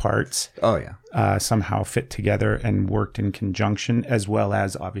fucked up parts somehow fit together and worked in conjunction, as well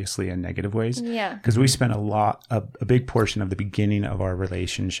as obviously in negative ways. Yeah. Because we spent a big portion of the beginning of our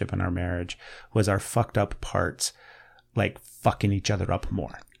relationship and our marriage was our fucked up parts, like fucking each other up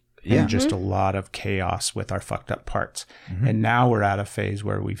more. Yeah. And just a lot of chaos with our fucked up parts. Mm-hmm. And now we're at a phase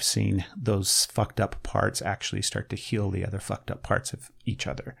where we've seen those fucked up parts actually start to heal the other fucked up parts of each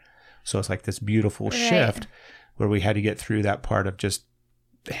other. So it's like this beautiful shift where we had to get through that part of just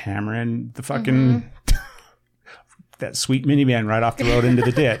hammering the fucking that sweet minivan right off the road into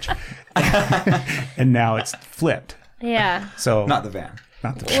the ditch. And now it's flipped. Yeah. So not the van.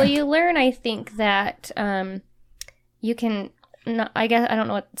 Well, you learn, I think, that you can, I guess, I don't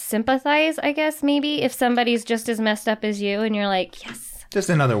know what, sympathize, I guess, maybe, if somebody's just as messed up as you and you're like, yes.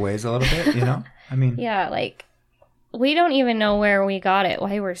 Just in other ways a little bit, you know? I mean. Yeah, like, we don't even know where we got it,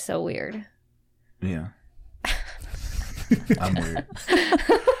 why we're so weird. Yeah. I'm weird.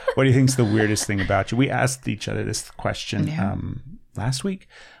 What do you think is the weirdest thing about you? We asked each other this question last week,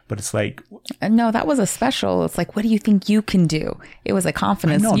 but it's like... No, that was a special. It's like, what do you think you can do? It was a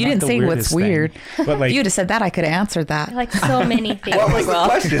confidence. You didn't say what's weird. But like, if you'd have said that, I could have answered that. Like so many things. What was the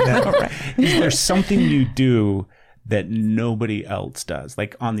question then? Right. Is there something you do that nobody else does,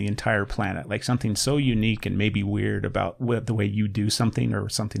 like on the entire planet, like something so unique and maybe weird about the way you do something, or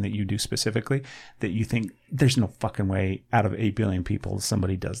something that you do specifically that you think there's no fucking way out of 8 billion people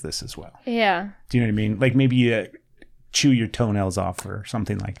somebody does this as well? Yeah. Do you know what I mean? Like maybe you chew your toenails off or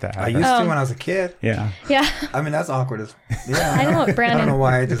something like that. I used to when I was a kid. Yeah. Yeah. I mean, that's awkward as... Yeah. I don't know, Brandon. I don't know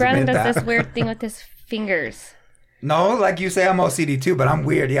why I just Brandon admit does that. this weird thing with his fingers. No, like you say, I'm OCD too, but I'm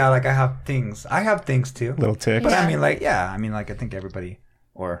weird. Yeah, like I have things too. Little ticks. But I mean, like, I think everybody,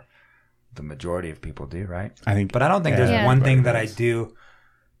 or the majority of people do, right? I think. But I don't think there's one thing that I do,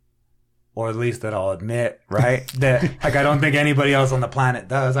 or at least that I'll admit, right? That, like, I don't think anybody else on the planet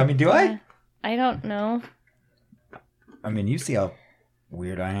does. I mean, do I? I don't know. I mean, you see how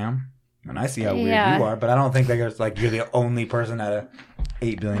weird I am, and I see how weird you are, but I don't think that there's, like, you're the only person out of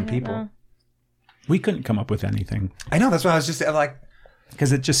 8 billion people. Know. We couldn't come up with anything. I know, that's why I was just like...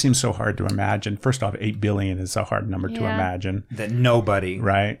 Because it just seems so hard to imagine. First off, 8 billion is a hard number to imagine. That nobody...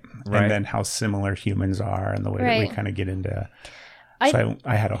 Right? And then how similar humans are and the way that we kind of get into... So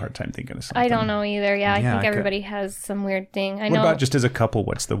I had a hard time thinking of something. I don't know either. Yeah, I think everybody has some weird thing. What about just as a couple,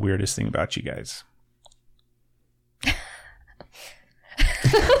 what's the weirdest thing about you guys?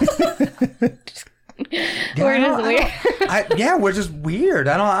 We're just weird. We're just weird.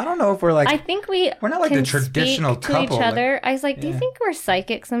 I don't know if we're like... I think we're not like the traditional couple. To each other. I was like, do you think we're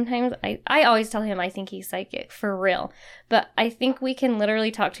psychic sometimes? I always tell him I think he's psychic, for real. But I think we can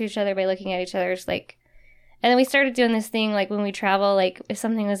literally talk to each other by looking at each other's like... And then we started doing this thing, like when we travel, like if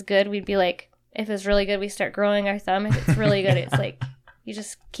something was good, we'd be like, if it's really good, we start growing our thumb. If it's really good, it's like, you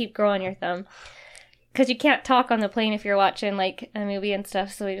just keep growing your thumb. Because you can't talk on the plane if you're watching like a movie and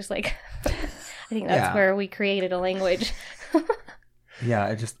stuff. So we just like... I think that's where we created a language.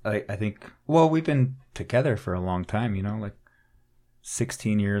 I think, well, we've been together for a long time, you know, like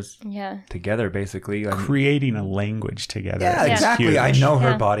 16 years together, basically. Creating a language together. Yeah, exactly. Huge. I know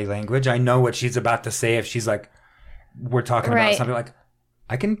her body language. I know what she's about to say. If she's like, we're talking about something, like,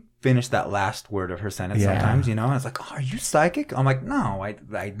 I can finish that last word of her sentence sometimes, you know, and it's like, oh, are you psychic? I'm like, no,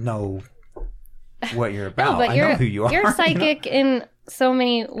 I know what you're about. But I know who you are. You're psychic in so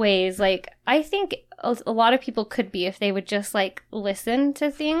many ways. Like, I think a lot of people could be if they would just like listen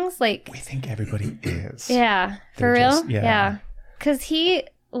to things. Like, we think everybody is. Yeah, for real. Yeah, because he'll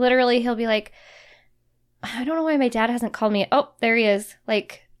be like, I don't know why my dad hasn't called me. Oh, there he is.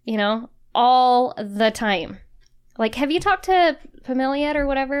 Like, you know, all the time. Like, have you talked to Pamela yet or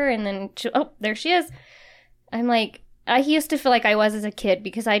whatever? And then there she is. I'm like, I used to feel like I was as a kid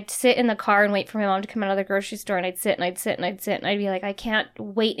because I'd sit in the car and wait for my mom to come out of the grocery store, and I'd sit and I'd sit and I'd sit and I'd be like, I can't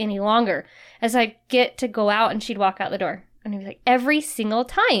wait any longer. As I'd get to go out and she'd walk out the door, and I'd be like, every single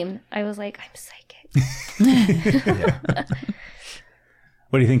time I was like, I'm psychic. Yeah.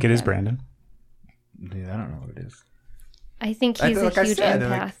 What do you think it is, Brandon? Dude, I don't know what it is. I think he's like a I huge said, empath.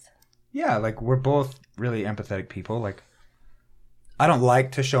 like, yeah, like we're both really empathetic people. Like, I don't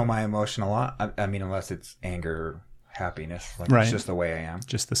like to show my emotion a lot. I mean, unless it's anger or happiness. Like, Right. it's just the way I am.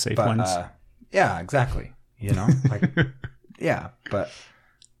 Just the safe But, ones. yeah, exactly. You know, like, yeah. But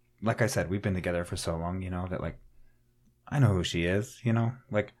like I said, we've been together for so long, you know, that like, I know who she is, you know,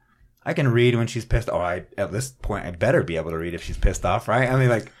 like I can read when she's pissed. At this point, I better be able to read if she's pissed off, right? I mean,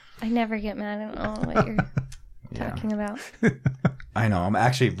 like, I never get mad. I don't know what you're talking about. I know. I'm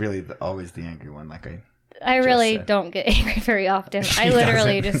actually really always the angry one. Like I really said. don't get angry very often. She I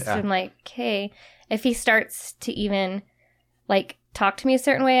literally doesn't. just Yeah. am like, hey, if he starts to even like talk to me a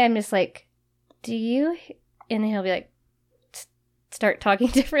certain way, I'm just like, do you? And then he'll be like, start talking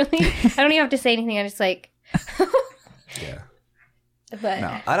differently. I don't even have to say anything. I'm just like, yeah. but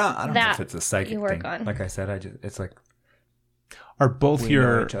No, I don't know that if it's a psychic you work thing. on. Like I said, it's like Are both we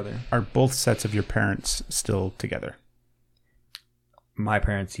know each other. are both sets of your parents still together? My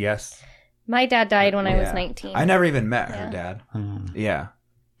parents, yes. my dad died when I was Yeah. 19. I never even met her Yeah. dad. Hmm. Yeah,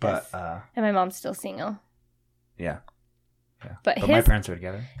 but Yes. And my mom's still single. yeah, yeah. But my his- parents were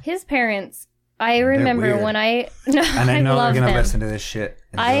together, His parents, I They're remember weird. when I and I know love they're gonna them. listen to this shit.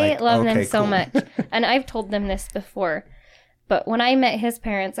 and be I like, love them "Okay, so cool." much. And I've told them this before. But when I met his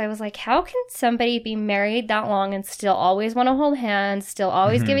parents, I was like, how can somebody be married that long and still always want to hold hands, still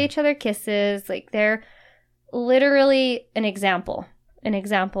always give each other kisses? Like, they're literally an example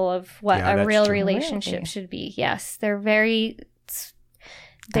of what Yeah, a that's real true. relationship Really? should be. Yes, they're very,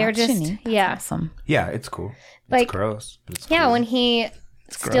 they're That's just, unique. That's yeah. awesome. Yeah, it's cool. Like, It's gross, but it's yeah, cool. when he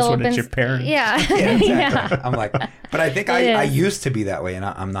gross still when it's opens, your parents. yeah, Yeah, exactly. yeah. I'm like, but I think It I is. used to be that way, and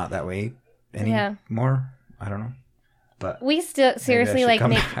I'm not that way Yeah. anymore. I don't know, but We still seriously should like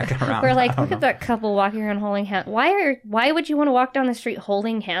come make. back around. We're like, I don't look at know. that couple walking around holding hands. Why would you want to walk down the street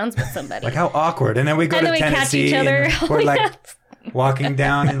holding hands with somebody? Like how awkward. And then we go And to then we catch Tennessee each other and we're holding like hands. walking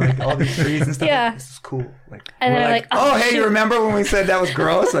down in like all these trees and stuff. Yeah. Like, this is cool. Like, And we're they're like, oh, oh, hey, shoot. you remember when we said that was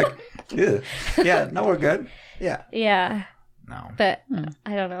gross? Like, ew. Yeah, no, we're good. Yeah. Yeah, No. but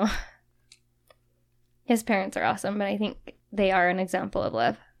I don't know. His parents are awesome, but I think they are an example of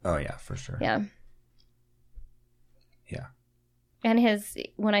love. Oh yeah, for sure. Yeah. Yeah. And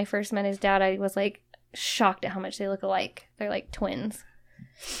when I first met his dad, I was like shocked at how much they look alike. They're like twins.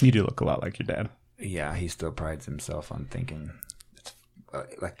 You do look a lot like your dad. Yeah, he still prides himself on thinking it's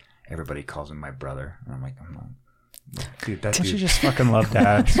like everybody calls him my brother. And I'm like, I'm not. Dude, that Don't you dude. just fucking love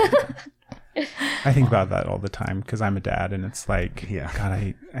dads? I think about that all the time because I'm a dad, and it's like, Yeah. God,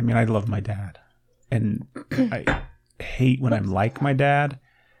 I mean, I love my dad, and I hate when I'm like my dad.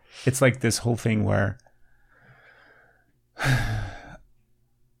 It's like this whole thing where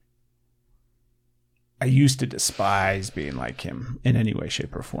I used to despise being like him in any way,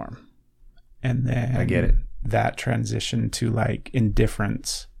 shape, or form, and then I get it. That transition to like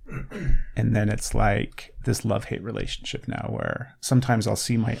indifference. And then it's like this love-hate relationship now where sometimes I'll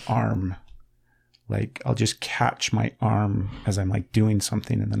see my arm, like I'll just catch my arm as I'm like doing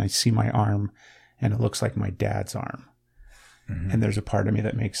something, and then I see my arm and it looks like my dad's arm. And there's a part of me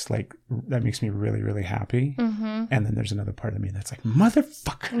that makes me really, really happy. And then there's another part of me that's like,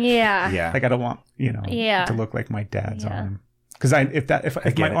 motherfucker. Yeah. Yeah. Like I don't want, Yeah. to look like my dad's Yeah. arm. Because if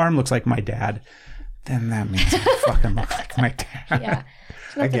get my it. arm looks like my dad, then that means I fucking look like my dad. Yeah.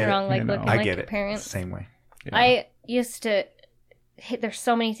 There's nothing get it, wrong like you know. looking I like get your it. parents. Same way. Yeah. I used to there's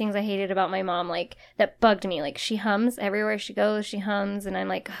so many things I hated about my mom, like that bugged me. Like she hums everywhere she goes, she hums, and I'm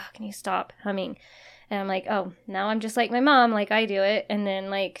like, oh, can you stop humming? And I'm like, oh, now I'm just like my mom, like I do it. And then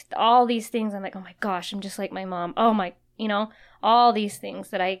like all these things, I'm like, oh my gosh, I'm just like my mom. Oh my, all these things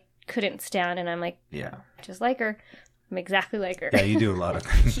that I couldn't stand, and I'm like, Yeah. just like her. I'm exactly like her. Yeah, you do a lot of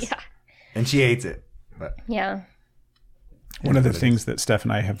things. Yeah. And she hates it. But Yeah. One of the things that Steph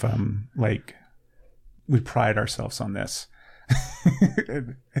and I have, we pride ourselves on this.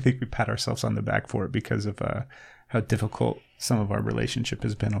 I think we pat ourselves on the back for it because of how difficult some of our relationship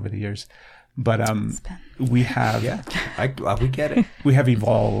has been over the years. But we have, yeah, we get it. we have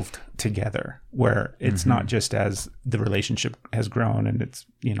evolved together where it's not just as the relationship has grown and it's,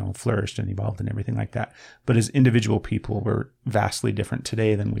 flourished and evolved and everything like that, but as individual people, we're vastly different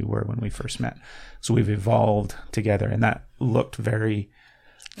today than we were when we first met. So we've evolved together, and that looked very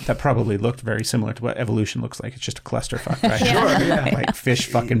that probably looked very similar to what evolution looks like. It's just a clusterfuck, right? Sure, yeah. Like fish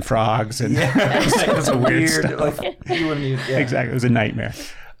fucking frogs and It's some weird stuff. like you wouldn't even, yeah. Exactly. It was a nightmare.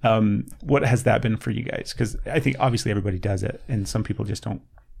 What has that been for you guys? Because I think obviously everybody does it, and some people just don't,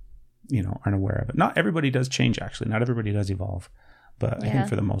 aren't aware of it. Not everybody does change, actually. Not everybody does evolve. But I think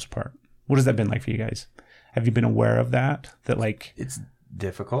for the most part. What has that been like for you guys? Have you been aware of that? That like... It's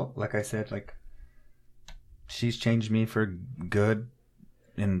difficult. Like I said, like she's changed me for good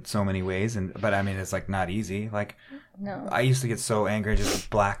in so many ways. But I mean, it's like not easy. Like I used to get so angry,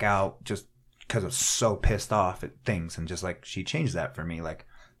 just black out just because I was so pissed off at things. And just like she changed that for me. Like,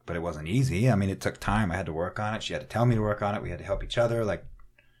 but it wasn't easy. I mean, it took time. I had to work on it. She had to tell me to work on it. We had to help each other. Like,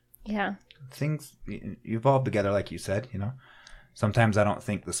 yeah, things evolve together, like you said, Sometimes I don't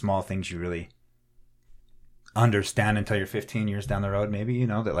think the small things you really understand until you're 15 years down the road, maybe,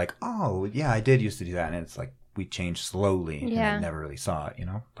 that like, oh, yeah, I did used to do that. And it's like we changed slowly and I never really saw it,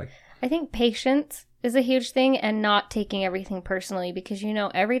 Like, I think patience is a huge thing and not taking everything personally because,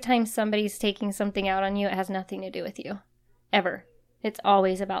 every time somebody's taking something out on you, it has nothing to do with you. Ever. It's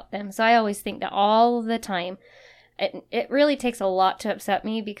always about them. So I always think that all the time. It really takes a lot to upset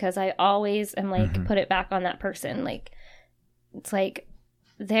me because I always am like, put it back on that person. Like, it's like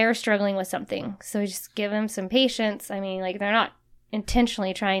they're struggling with something. So just give them some patience. I mean, like they're not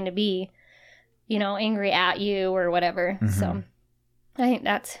intentionally trying to be, angry at you or whatever. So I think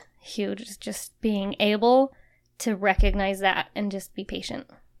that's huge. Is just being able to recognize that and just be patient.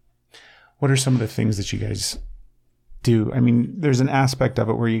 What are some of the things that you guys do? I mean, there's an aspect of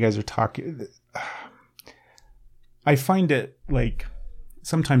it where you guys are talking. I find it like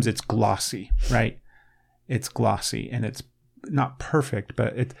sometimes it's glossy, right? It's glossy and it's not perfect,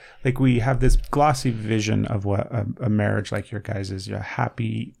 but it's like we have this glossy vision of what a marriage like your guys is. You're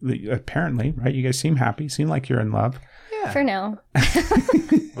happy, apparently, right? You guys seem happy, seem like you're in love. Yeah. For now.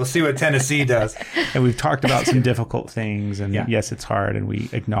 We'll see what Tennessee does. And we've talked about some difficult things, and yes, it's hard, and we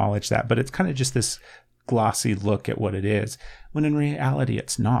acknowledge that, but it's kind of just this glossy look at what it is, when in reality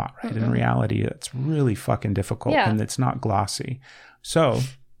it's not, right? In reality it's really fucking difficult and it's not glossy. So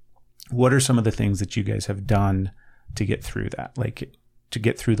what are some of the things that you guys have done to get through that, like to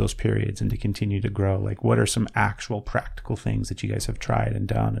get through those periods and to continue to grow? Like what are some actual practical things that you guys have tried and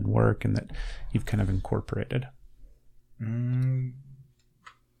done and work and that you've kind of incorporated?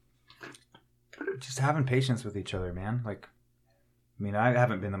 Just having patience with each other, man. Like, I mean, I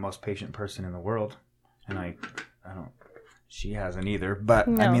haven't been the most patient person in the world. And I don't, she hasn't either, but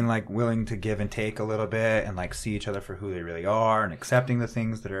no. I mean, like willing to give and take a little bit and like see each other for who they really are and accepting the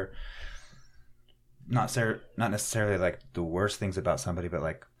things that are not necessarily like the worst things about somebody, but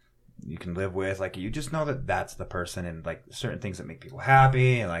like you can live with, like you just know that that's the person and like certain things that make people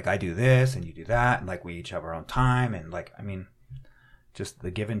happy. And like, I do this and you do that. And like, we each have our own time. And like, I mean, just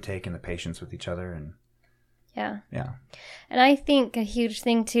the give and take and the patience with each other. And yeah. And I think a huge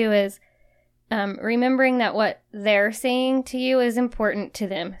thing too is, remembering that what they're saying to you is important to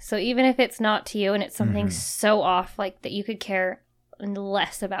them. So even if it's not to you and it's something so off, like that you could care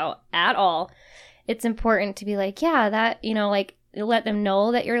less about at all, it's important to be like, yeah, that, like let them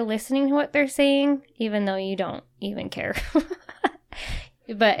know that you're listening to what they're saying, even though you don't even care.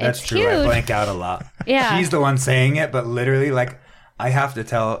 But that's it's true. huge. I blank out a lot. Yeah. She's the one saying it, but literally, like, I have to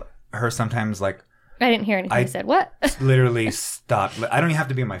tell her sometimes, like, I didn't hear anything you said. What? Literally stop. I don't even have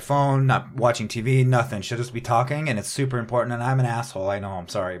to be on my phone, not watching TV, nothing. She'll just be talking, and it's super important. And I'm an asshole. I know. I'm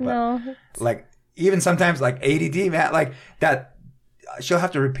sorry, but no, like even sometimes, like ADD, man, like that. She'll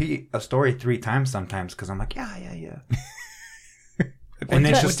have to repeat a story 3 times sometimes because I'm like, yeah. And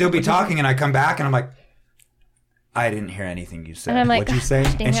then she'll still be talking, and I come back, and I'm like, I didn't hear anything you said. And I'm like, what'd you say?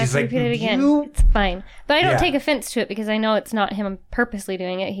 And she's like, repeat it again. It's fine, but I don't take offense to it because I know it's not him purposely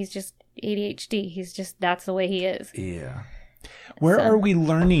doing it. He's just ADHD. He's just, that's the way he is. Yeah. Where are we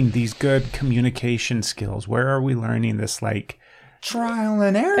learning these good communication skills? Where are we learning this, like, trial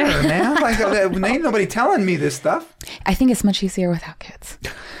and error, man? Like, ain't nobody telling me this stuff. I think it's much easier without kids.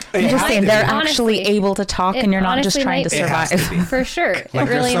 I'm just saying they're actually able to talk, and you're not just trying to survive. For sure. Like, it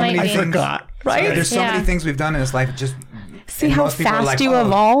really might be. I forgot. Right? There's so many things we've done in this life. Just see how fast like, you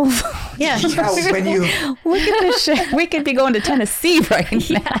evolve. Yeah. When you look at this shit. We could be going to Tennessee right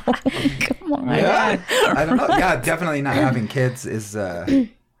now. Come on. Yeah. I don't know. Yeah, definitely not having kids is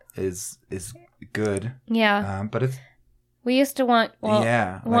good. Yeah. But it's. We used to want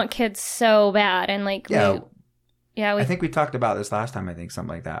kids so bad, and like I think we talked about this last time. I think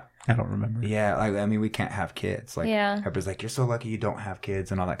something like that. I don't remember. Yeah, like I mean, we can't have kids. Like everybody's like, you're so lucky you don't have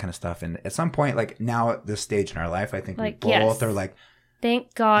kids and all that kind of stuff. And at some point, like now at this stage in our life, I think like, we both are like,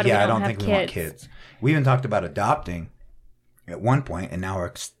 thank God. Yeah, I don't think we want kids. We even talked about adopting, at one point, and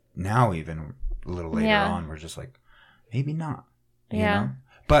now even a little later on, we're just like, maybe not. You know?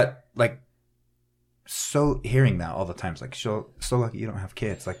 But like, so hearing that all the time, it's like, so lucky you don't have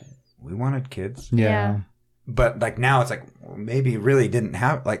kids. Like, we wanted kids. Yeah. But like now it's like, well, maybe really didn't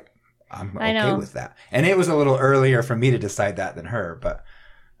have, like, I'm okay with that. And it was a little earlier for me to decide that than her, but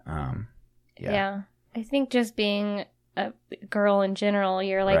yeah. I think just being a girl in general,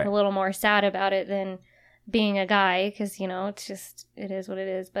 you're like a little more sad about it than being a guy, because, you know, it's just, it is what it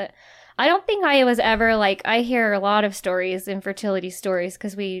is. But I don't think I was ever like, I hear a lot of stories, infertility stories,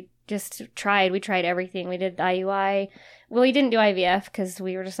 because we tried everything. We did IUI. Well, we didn't do IVF because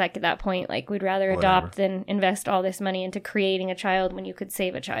we were just like, at that point, like, we'd rather adopt than invest all this money into creating a child when you could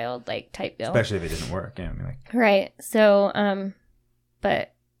save a child, like, type deal. Especially if it didn't work. Yeah, I mean, like... Right. So,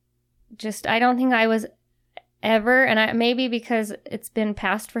 but just, I don't think I was ever, and maybe because it's been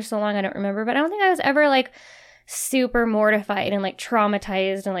past for so long, I don't remember, but I don't think I was ever like super mortified and like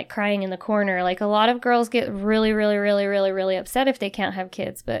traumatized and like crying in the corner. Like, a lot of girls get really, really, really, really, really upset if they can't have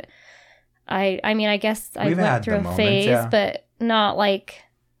kids, but I mean, I guess I went through a phase, but not like,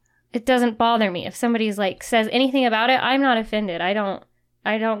 it doesn't bother me. If somebody's like says anything about it, I'm not offended. I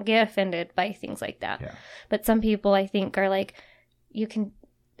don't get offended by things like that. Yeah. But some people, I think, are like, you can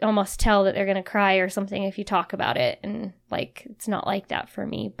almost tell that they're going to cry or something if you talk about it. And like, it's not like that for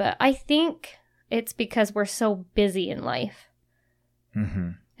me. But I think it's because we're so busy in life.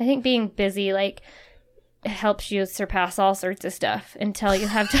 Mm-hmm. I think being busy, like, it helps you surpass all sorts of stuff until you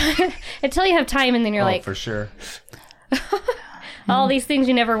have time. And then you're like, for sure. All these things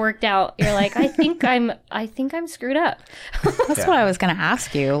you never worked out. You're like, I think I'm screwed up. That's what I was going to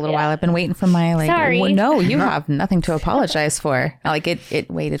ask you a little while. I've been waiting for my, like, sorry. Well, no, you have nothing to apologize for. Like, it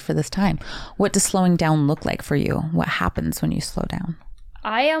waited for this time. What does slowing down look like for you? What happens when you slow down?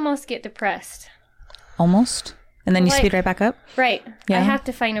 I almost get depressed. Almost? And then you speed right back up? Right. Yeah. I have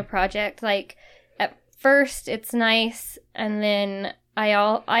to find a project. Like, at first it's nice, and then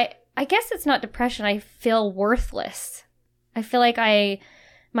I guess it's not depression. I feel worthless. I feel like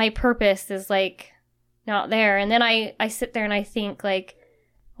my purpose is like not there. And then I sit there and I think, like,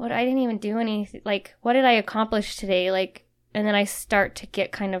 what, I didn't even do anything. Like, what did I accomplish today? Like, and then I start to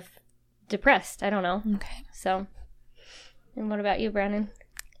get kind of depressed. I don't know. Okay. So, and what about you, Brandon?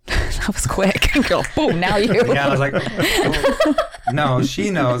 That was quick. Girl, boom, now you. Yeah, I was like, oh. No,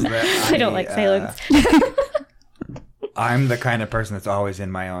 she knows that I don't like silence. I'm the kind of person that's always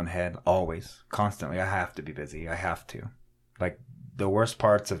in my own head, always, constantly. I have to be busy. I have to. Like, the worst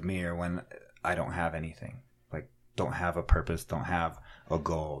parts of me are when I don't have anything. Like, don't have a purpose, don't have a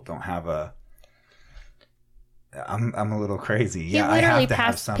goal, don't have a... I'm a little crazy. He literally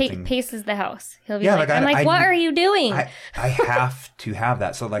paces the house. He'll be like, what are you doing? I have to have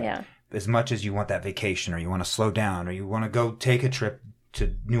that. So, like, as much as you want that vacation, or you want to slow down, or you want to go take a trip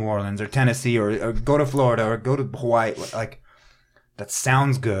to New Orleans or Tennessee, or go to Florida, or go to Hawaii, like, that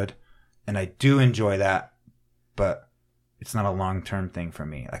sounds good, and I do enjoy that, but it's not a long-term thing for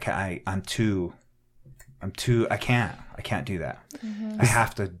me. Like, I can't do that. Mm-hmm. I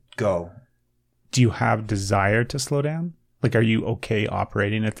have to go. Do you have desire to slow down? Like, are you okay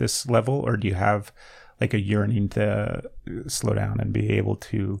operating at this level, or do you have like a yearning to slow down and be able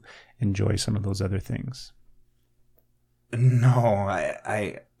to enjoy some of those other things? No,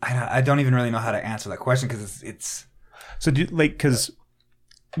 I don't even really know how to answer that question, because it's so because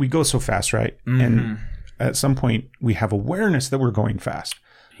we go so fast, right? Mm-hmm. And at some point we have awareness that we're going fast.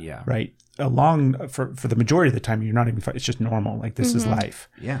 Yeah. Right. For the majority of the time, you're not even, it's just normal. Like, this is life.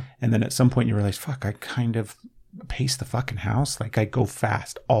 Yeah. And then at some point you realize, fuck, I kind of pace the fucking house. Like, I go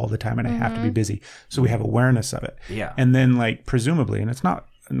fast all the time and I have to be busy. So we have awareness of it. Yeah. And then, like, presumably, and I'm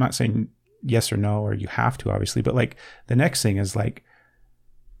not saying yes or no, or you have to, obviously, but like, the next thing is like,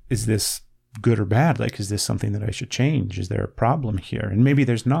 is this good or bad? Like, is this something that I should change? Is there a problem here? And maybe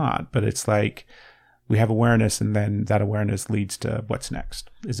there's not, but it's like, we have awareness, and then that awareness leads to what's next.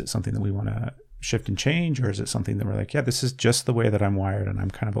 Is it something that we want to shift and change, or is it something that we're like, yeah, this is just the way that I'm wired and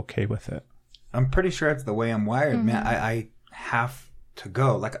I'm kind of okay with it? I'm pretty sure it's the way I'm wired, man. I have to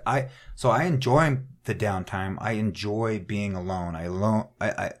go. Like, I enjoy the downtime. I enjoy being alone. I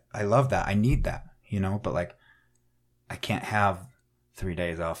love that. I need that, you know, but like, I can't have 3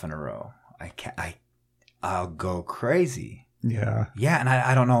 days off in a row. I'll go crazy. Yeah. Yeah. And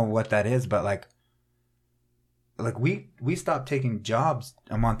I don't know what that is, but like we stopped taking jobs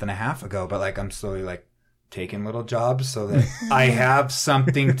a month and a half ago, but like, I'm slowly like taking little jobs so that I have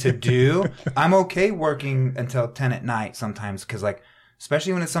something to do. I'm okay working until 10 at night sometimes, because like,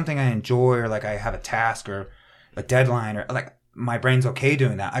 especially when it's something I enjoy, or like I have a task or a deadline, or like, my brain's okay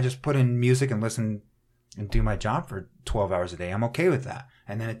doing that. I just put in music and listen and do my job for 12 hours a day. I'm okay with that.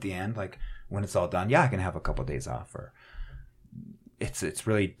 And then at the end, like when it's all done, yeah, I can have a couple of days off. Or it's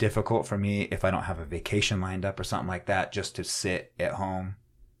really difficult for me if I don't have a vacation lined up or something like that, just to sit at home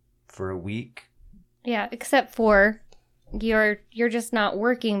for a week. Yeah, except for you're just not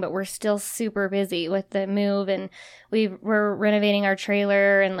working, but we're still super busy with the move, and we're renovating our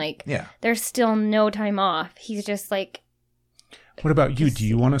trailer, and like there's still no time off. He's just like, what about you? Do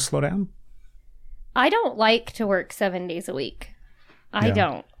you want to slow down? I don't like to work 7 days a week. I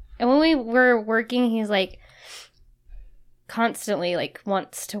don't. And when we were working, he's like constantly like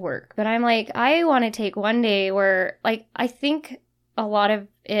wants to work. But I'm like, I want to take one day where like, I think a lot of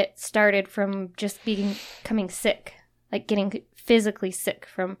it started from just becoming sick, like getting physically sick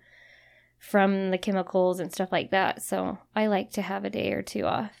from the chemicals and stuff like that. So I like to have a day or two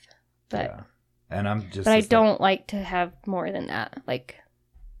off. But and I'm just, but I don't like to have more than that. Like,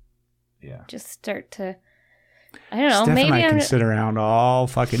 just start to, I don't know. Steph maybe and I I'm can sit around all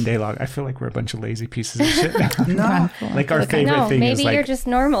fucking day long. I feel like we're a bunch of lazy pieces of shit. No. Like our favorite thing maybe is like you're just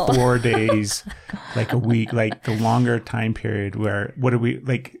normal. 4 days, like a week, like the longer time period where, what do we,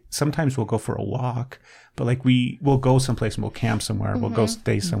 like sometimes we'll go for a walk, but like we'll go someplace and we'll camp somewhere, we'll go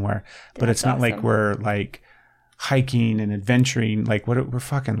stay somewhere, but it's not like we're like hiking and adventuring, like we're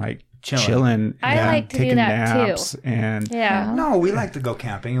fucking like chilling. I like to do that naps too. And no, we like to go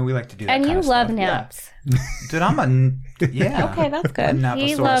camping and we like to do that. And kind you of love stuff. naps. Dude, I'm a Okay, that's good.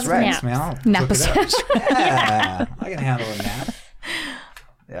 He loves naps. Man. I'll Naposaurus. cook it up. Yeah, I can handle a nap.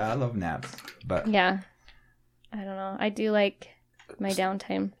 Yeah, I love naps, but Yeah, I don't know. I do like my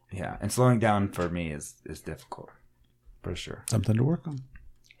downtime. yeah, and slowing down for me is difficult, for sure. something to work on.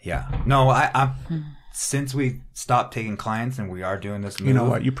 Yeah, no, I since we stopped taking clients and we are doing this move, You know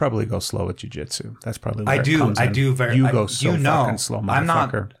what? You probably go slow with jiu-jitsu. That's probably where I it do. comes I in. do very. You go so fucking slow,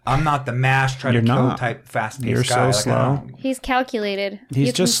 motherfucker. I'm not the mash try You're to kill not. type fast paced You're guy. so Like, slow. He's calculated. He's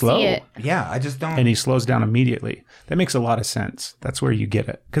You just can slow. see it. yeah, I just don't. And he slows down immediately. That makes a lot of sense. That's where you get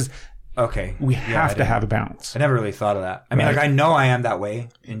it. Because okay, we Yeah, have I to didn't- have a balance. I never really thought of that. I mean, Right. like I know I am that way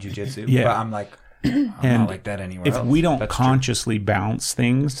in jiu-jitsu, Yeah. but I'm like, I'm And not like that anywhere if else. we don't That's true. consciously balance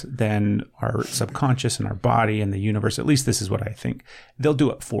things, then our subconscious and our body and the universe, at least this is what I think, they'll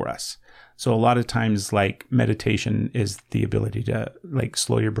do it for us. So a lot of times, like meditation is the ability to like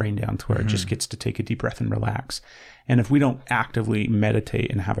slow your brain down to where it just gets to take a deep breath and relax. And if we don't actively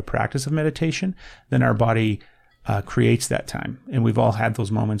meditate and have a practice of meditation, then our body creates that time. And we've all had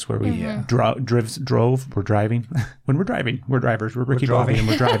those moments where we we're driving. When we're driving, we're drivers. We're Ricky Bobby and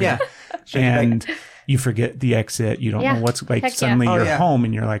we're driving. Yeah. And you forget the exit. You don't Yeah. know what's like. Heck yeah. Suddenly Oh, you're yeah. home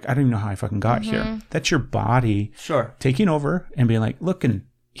and you're like, I don't even know how I fucking got here. That's your body Sure. taking over and being like, look and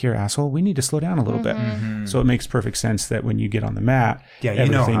here, asshole, we need to slow down a little bit. So it makes perfect sense that when you get on the mat, Yeah, you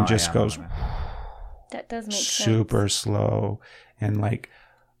know everything how I just am goes on it. That does make super sense. slow and like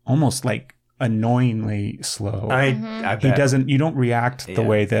almost like annoyingly slow. I bet. You don't react the Yeah.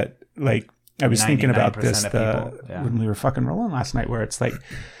 way that, like, I was thinking about 99% this of people, yeah. when we were fucking rolling last night, where it's like,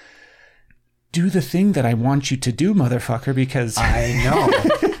 do the thing that I want you to do, motherfucker, because I know.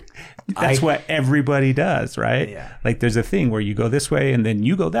 that's what everybody does, right? Yeah. Like there's a thing where you go this way and then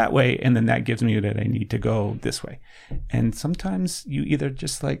you go that way, and then that gives me that I need to go this way. And sometimes you either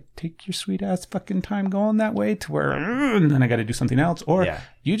just like take your sweet ass fucking time going that way to where, and then I got to do something else, or Yeah.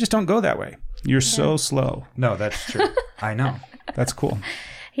 you just don't go that way. You're so slow. No, that's true. I know. That's cool.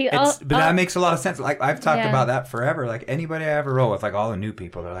 But that makes a lot of sense. Like I've talked Yeah. about that forever. Like anybody I ever roll with, like all the new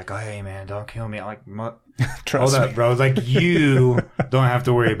people, they're like, "Oh, hey man, don't kill me." I'm like, Trust hold me. up, bro. It's like you don't have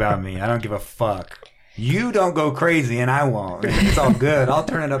to worry about me. I don't give a fuck. You don't go crazy, and I won't. It's all good. I'll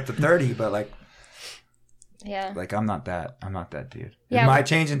turn it up to 30, but like I'm not that. I'm not that dude. Yeah. My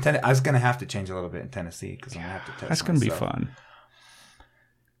change in Tennessee, I was gonna have to change a little bit in Tennessee because I'm gonna have to test. That's gonna be myself. fun.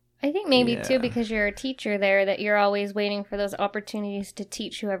 I think maybe Yeah. too, because you're a teacher there, that you're always waiting for those opportunities to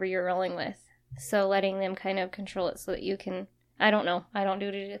teach whoever you're rolling with. So letting them kind of control it so that you can, I don't know. I don't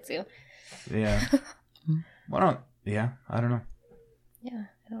do jiu-jitsu. Yeah. I don't know. Yeah, I don't know.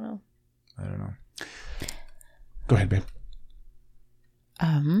 I don't know. Go ahead, babe.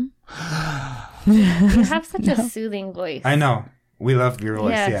 You have such a soothing voice. I know. We love your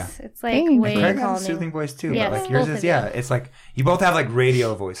voice. Yes, Yeah. it's like Thanks. way Craig has a calming. soothing voice too, Yes, but like yours both is of you. it's like you both have like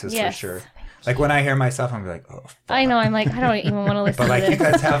radio voices Yes. for sure. Like when I hear myself, I'm like, oh, fuck. I know. I'm like, I don't even want to listen But like to you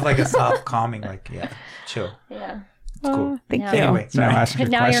this. guys have like a soft, calming, like chill. Yeah. It's cool. Thank No. you. Anyway, Now sorry. ask your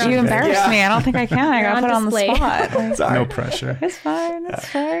Now you're question. You on- babe. embarrassed me. I don't think I can. I You're got on put on the display. spot. Sorry. No pressure. It's fine. It's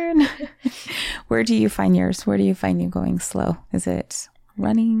fine. Where do you find yours? Where do you find you going slow? Is it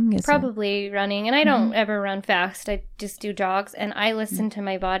running? Probably running. And I don't ever run fast. I just do jogs. And I listen to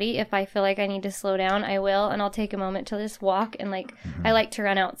my body. If I feel like I need to slow down, I will. And I'll take a moment to just walk. And like, I like to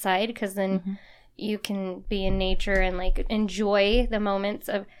run outside because then you can be in nature and like enjoy the moments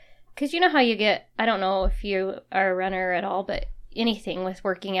of, because you know how you get, I don't know if you are a runner at all, but anything with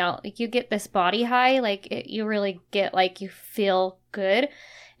working out, like you get this body high, like you really get like you feel good.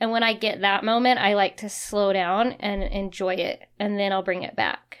 And when I get that moment, I like to slow down and enjoy it, and then I'll bring it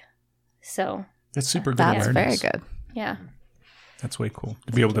back. So that's super good. That's awareness. very good. Yeah. That's way cool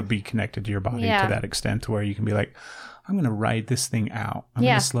to be able to be connected to your body to that extent to where you can be like, I'm going to ride this thing out. I'm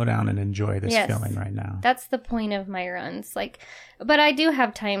going to slow down and enjoy this feeling right now. That's the point of my runs. Like, but I do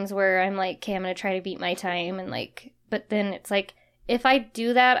have times where I'm like, okay, I'm going to try to beat my time. And like, but then it's like, if I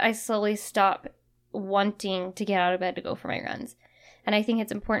do that, I slowly stop wanting to get out of bed to go for my runs. And I think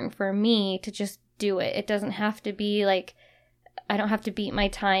it's important for me to just do it. It doesn't have to be like, I don't have to beat my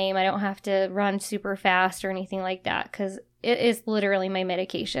time. I don't have to run super fast or anything like that. Because it is literally my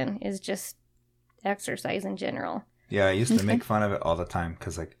medication, is just exercise in general. Yeah, I used to make fun of it all the time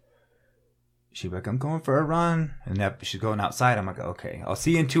because, like, she'd be like, I'm going for a run. And she's going outside. I'm like, okay, I'll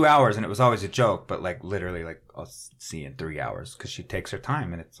see you in 2 hours. And it was always a joke, but, like, literally, like, I'll see you in 3 hours because she takes her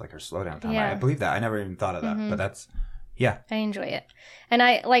time and it's like her slowdown time. Yeah. I believe that. I never even thought of that. But that's, yeah. I enjoy it. And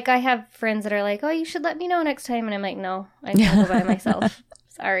I have friends that are like, oh, you should let me know next time. And I'm like, no, I can go by myself.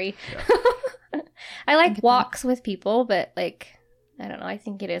 Sorry. Yeah. I like walks with people, but, like, I don't know. I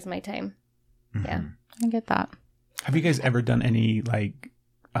think it is my time. Yeah. I get that. Have you guys ever done any, like,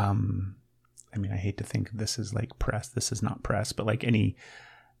 I mean, I hate to think of this as like press. This is not press, but like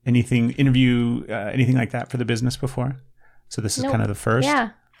anything, interview, anything like that for the business before? So this is kind of the first?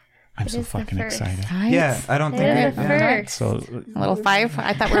 Yeah. I'm so fucking excited. Right? Yeah, I don't think It is the first. So A little 5.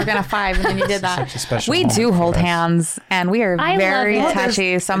 I thought we were gonna 5, and then you did that. Such a special We moment do for hold us. hands, and we are I very love it.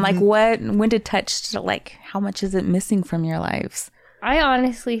 touchy. So I'm like, when did touch? Like, how much is it missing from your lives? I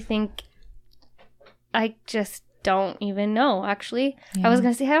honestly think I just don't even know, actually. I was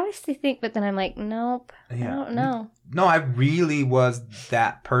going to say, I honestly think, but then I'm like, nope, I don't know. No, I really was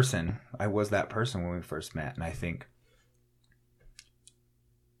that person. I was that person when we first met. And I think,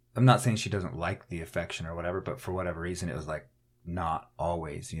 I'm not saying she doesn't like the affection or whatever, but for whatever reason, it was like, not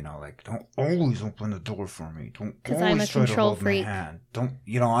always, you know, like, don't always open the door for me. Don't 'Cause always I'm a try to control hold freak. my hand. Don't,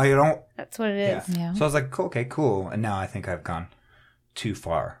 you know, I don't. That's what it is. Yeah. So I was like, okay, cool. And now I think I've gone too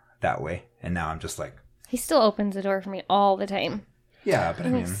far that way. And now I'm just like, He still opens the door for me all the time. yeah, but I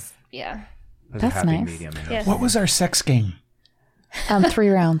mean, Yeah. there's That's a happy nice. medium in Yes. it. what was our sex game? 3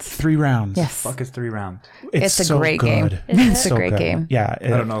 rounds. 3 rounds. Yes. Fuck is 3 rounds? It's a so great good. game. It's a great game. Yeah. I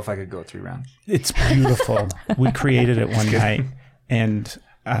don't know if I could go 3 rounds. It's beautiful. We created it one night and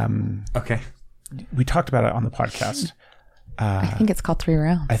Okay. we talked about it on the podcast. I think it's called 3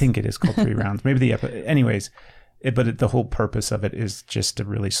 rounds. I think it is called 3 rounds. Maybe anyways, the whole purpose of it is just to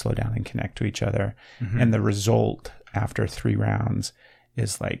really slow down and connect to each other. And the result after 3 rounds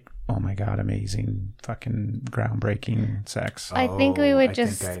is like, oh my God, amazing, fucking groundbreaking sex. I think we would I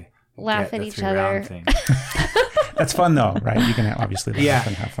just think I laugh get at the each 3 round other. thing. That's fun though, right? You can obviously laugh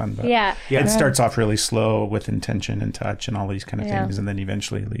and have fun, but Yeah. Yeah. it starts off really slow with intention and touch and all these kind of things, and then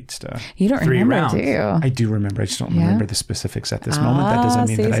eventually leads to. You don't 3 remember, rounds. do you? I do remember. I just don't remember the specifics at this moment. That doesn't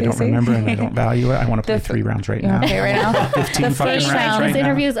mean that I don't remember and I don't value it. I want to play 3 rounds right now. Okay, right now. 15 fucking rounds round. right This now.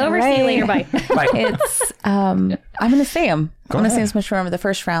 interview is over. See you later. Bye. It's I'm gonna say them. I'm gonna say ahead. as much. Remember, the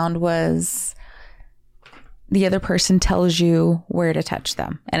first round was the other person tells you where to touch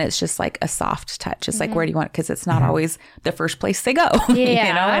them, and it's just like a soft touch. It's like, where do you want? Because it's not always the first place they go. You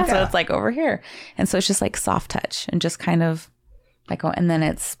know, and so it's like over here, and so it's just like soft touch and just kind of like, and then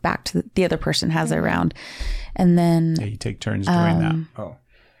it's back to the other person has their round, and then Yeah, you take turns doing that. Oh.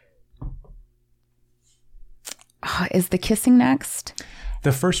 is the kissing next?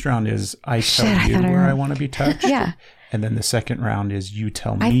 The first round is I tell I you thought I where I remember. want to be touched. Yeah. And then the second round is you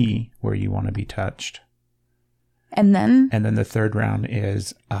tell me where you want to be touched. And then And then the third round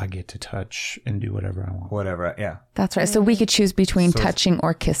is I get to touch and do whatever I want. Whatever. Yeah. that's right. So we could choose between So it's- touching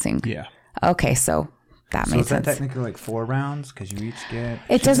or kissing. Yeah. Okay, so that So makes is that sense. technically like 4 rounds? Because you each get.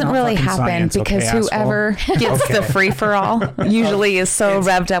 It doesn't not really fucking happen science, okay, because asshole? whoever gets the free for all usually is so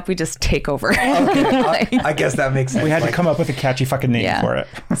revved up we just take over. I guess that makes sense. We had to Like, come up with a catchy fucking name Yeah. for it.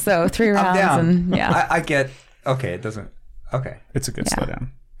 So 3 I'm rounds down. and yeah. I get. Okay, it doesn't. Okay. It's a good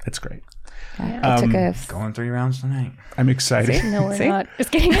slowdown. It's great. I took a, Going 3 rounds tonight. I'm excited. No, we're See? not.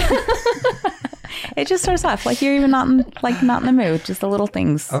 Just kidding. it just starts off like you're even not in the mood, just the little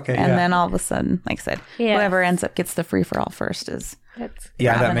things. Okay, And yeah. then all of a sudden, like I said, Yeah. whoever ends up gets the free for all first is That's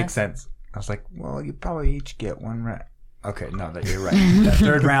Yeah, that Grabbing makes sense. I was like, well, you probably each get 1 round. Okay, no, that you're right. That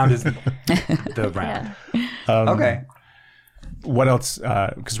third round is the round. Okay. What else?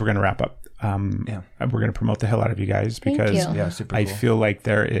 Because we're going to wrap up. We're going to promote the hell out of you guys because super I cool. feel like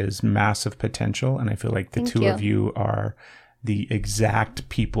there is massive potential, and I feel like the two of you are the exact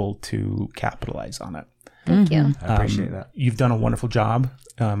people to capitalize on it. Thank you. I appreciate that. You've done a wonderful job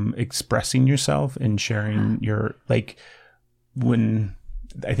expressing yourself and sharing your when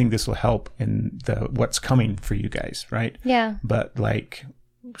I think this will help in what's coming for you guys, right? Yeah. But like,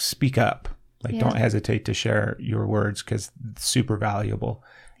 speak up. Like, don't hesitate to share your words because it's super valuable.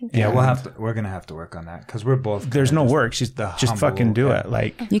 Yeah, we're gonna have to work on that because we're both. There's no work. Just fucking do it.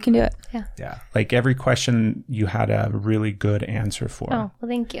 Like, You can do it. Yeah. like every question you had a really good answer for. Oh, well,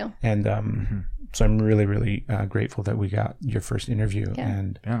 thank you. And so I'm really, really grateful that we got your first interview. Yeah.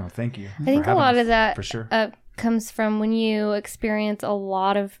 And Yeah, thank you. I think a lot of that for sure. Comes from when you experience a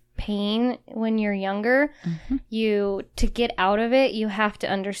lot of pain when you're younger. To get out of it, you have to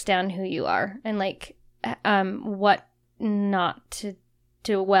understand who you are and like what not to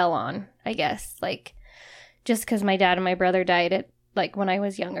dwell on, I guess. Like, just because my dad and my brother died when I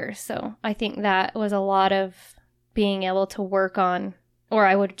was younger. So I think that was a lot of being able to work on, or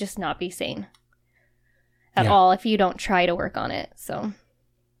I would just not be sane at all if you don't try to work on it. So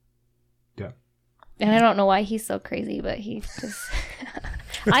yeah. And I don't know why he's so crazy, but he just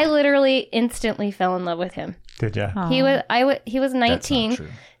I literally instantly fell in love with him. did you? He was 19. That's not true.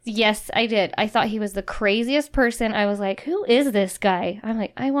 Yes, I did. I thought he was the craziest person. I was like, who is this guy? I'm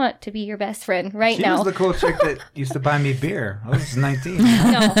like, I want to be your best friend right She now. was the cool chick that used to buy me beer. I was 19.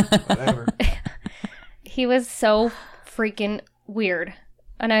 No. Whatever. He was so freaking weird.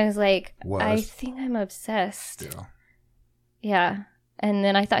 And I was like, I think I'm obsessed. Still. Yeah. And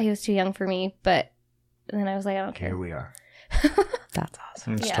then I thought he was too young for me, but then I was like, I don't care. Here we are. That's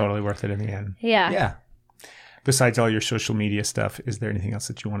awesome. It's totally worth it in the end. Yeah. Yeah. Besides all your social media stuff, is there anything else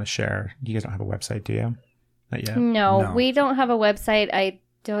that you want to share? You guys don't have a website, do you? Not yet. No, we don't have a website. I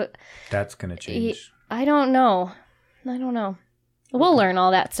don't. That's going to change. I don't know. We'll learn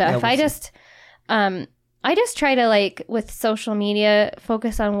all that stuff. Yeah, I just try to, like, with social media,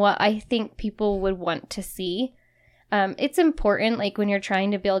 focus on what I think people would want to see. It's important, like, when you're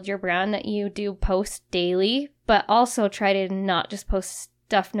trying to build your brand, that you do post daily, but also try to not just post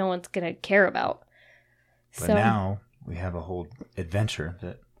stuff no one's going to care about. But now we have a whole adventure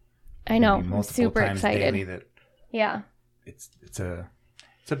that I know. maybe I'm multiple super times excited. daily that Yeah. it's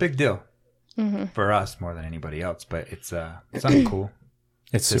a big deal for us more than anybody else, but it's something cool.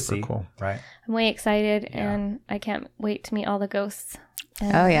 It's to super see, cool. right? I'm way excited, and I can't wait to meet all the ghosts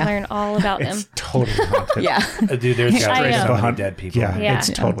and Oh, yeah. learn all about them. It's totally haunted. Yeah. Dude, there's got to be I so know. many dead people. Yeah, it's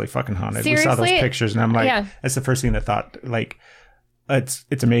totally fucking haunted. We saw those Seriously? pictures, and I'm like, Yeah. that's the first thing that thought, like, it's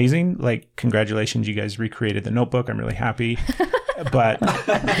amazing. Like, congratulations, you guys recreated the Notebook. I'm really happy. But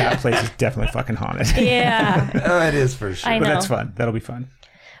that place is definitely fucking haunted. Yeah. Oh, it is for sure. I But know. that's fun. That'll be fun.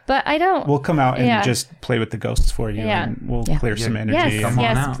 But I don't. We'll come out and Yeah. just play with the ghosts for you, Yeah. and we'll Yeah. clear some energy. Yes, and on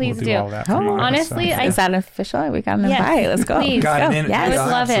yes, out. please we'll do. all that for you. Honestly, So- Is that official? We got an Yes, invite. Let's go. please. Got Let's an go. invite. I would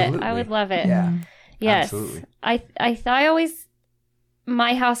Yes. love it. Absolutely. I would love it. Yeah. Yes. Absolutely. I always,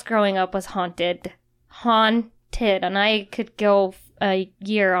 my house growing up was haunted, and I could go a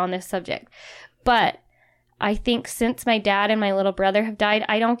year on this subject. But I think since my dad and my little brother have died,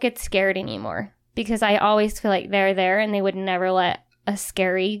 I don't get scared anymore because I always feel like they're there and they would never let a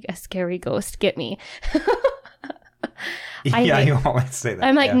scary ghost get me. You always say that.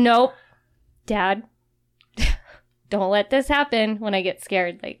 I'm like, yeah. nope, Dad, don't let this happen when I get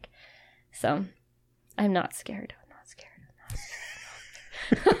scared. Like, so I'm not scared.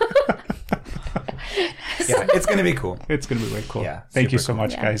 Yeah, it's going to be cool. It's going to be really cool. Yeah, Thank you super so cool.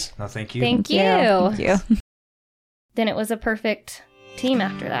 much, Yeah. guys. No, thank you. Thank you. Thank you. Then it was a perfect team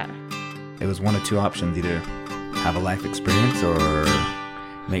after that. It was one of two options: either have a life experience or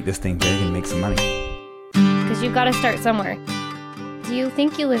make this thing big and make some money. Because you've got to start somewhere. Do you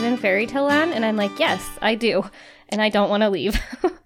think you live in fairy tale land? And I'm like, yes, I do. And I don't want to leave.